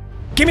God.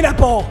 Give me that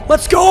ball.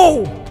 Let's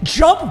go.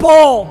 Jump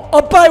ball.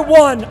 Up by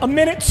 1. A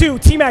minute 2.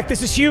 T-Mac,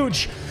 this is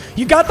huge.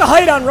 You got the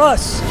height on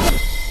Russ.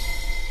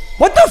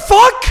 What the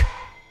fuck?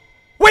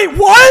 Wait,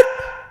 what?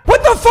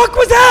 What the fuck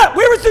was that?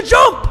 Where was the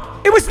jump?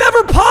 It was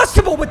never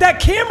possible with that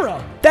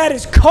camera. That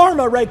is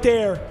karma right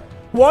there.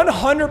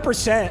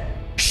 100%.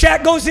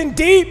 Shaq goes in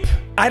deep.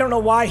 I don't know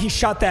why he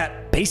shot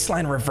that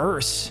baseline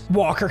reverse.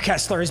 Walker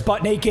Kessler is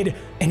butt naked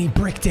and he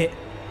bricked it.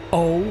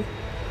 Oh,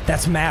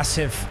 that's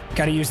massive.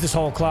 Got to use this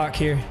whole clock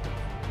here.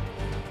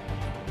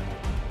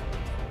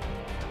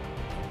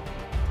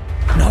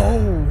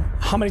 No.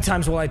 How many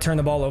times will I turn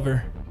the ball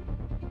over?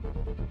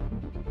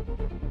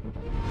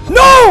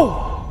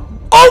 No!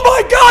 Oh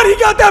my God, he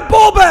got that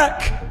ball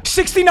back.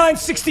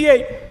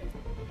 69-68.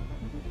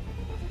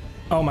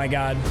 Oh my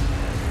God.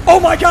 Oh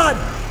my God.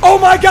 Oh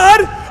my God.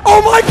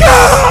 Oh my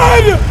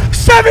God.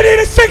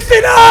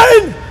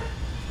 70-69.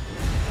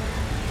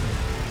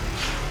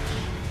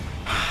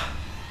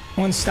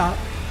 One stop.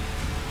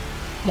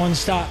 One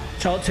stop.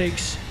 That's all it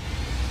takes.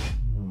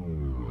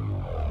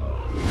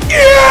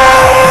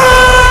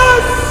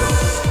 Yes!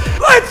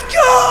 Let's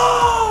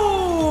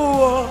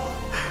go!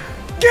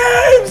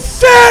 Game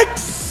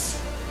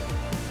 6!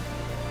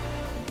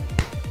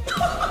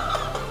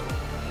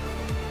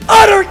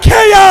 Utter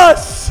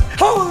chaos!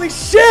 Holy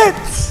shit!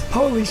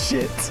 Holy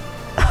shit.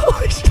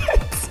 Holy shit.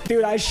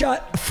 Dude, I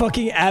shot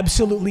fucking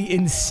absolutely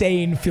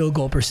insane field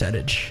goal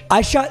percentage.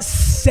 I shot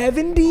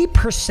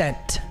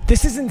 70%.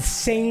 This is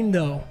insane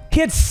though. He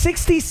had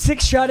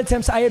 66 shot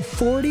attempts. I had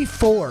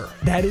 44.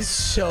 That is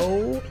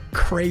so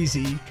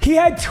crazy. He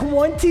had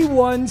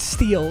 21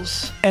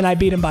 steals and I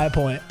beat him by a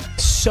point.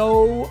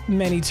 So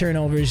many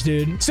turnovers,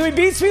 dude. So he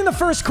beats me in the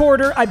first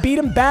quarter. I beat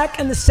him back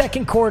in the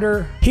second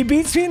quarter. He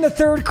beats me in the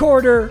third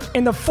quarter.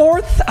 In the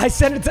fourth, I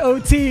sent it to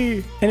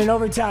OT. And in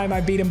overtime,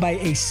 I beat him by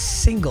a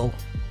single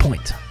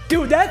point.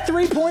 Dude, that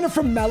three-pointer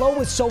from Melo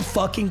was so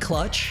fucking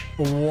clutch.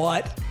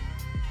 What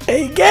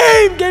a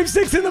game! Game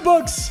 6 in the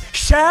books.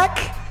 Shaq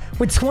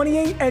with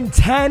 28 and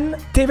 10.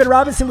 David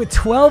Robinson with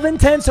 12 and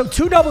 10, so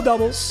 2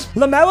 double-doubles.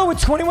 LaMelo with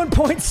 21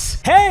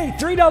 points. Hey,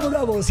 3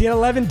 double-doubles. He had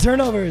 11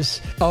 turnovers.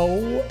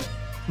 Oh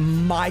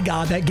my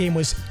God, that game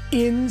was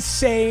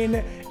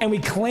insane. And we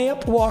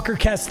clamped Walker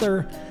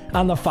Kessler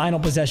on the final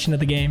possession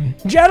of the game.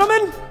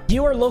 Gentlemen,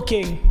 you are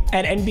looking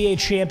at NBA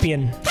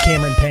champion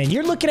Cameron Payne.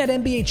 You're looking at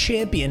NBA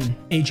champion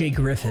AJ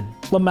Griffin.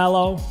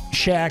 LaMelo,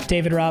 Shaq,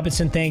 David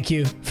Robinson, thank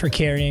you for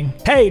carrying.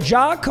 Hey,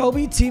 Ja,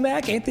 Kobe,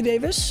 T-Mac, Anthony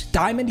Davis,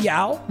 Diamond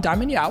Yao.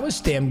 Diamond Yao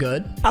was damn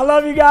good. I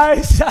love you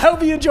guys. I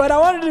hope you enjoyed. I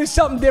wanted to do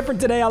something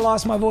different today. I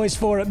lost my voice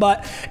for it,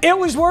 but it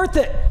was worth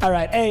it. All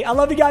right. Hey, I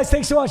love you guys.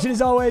 Thanks for watching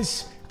as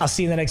always. I'll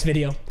see you in the next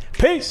video.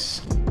 Peace.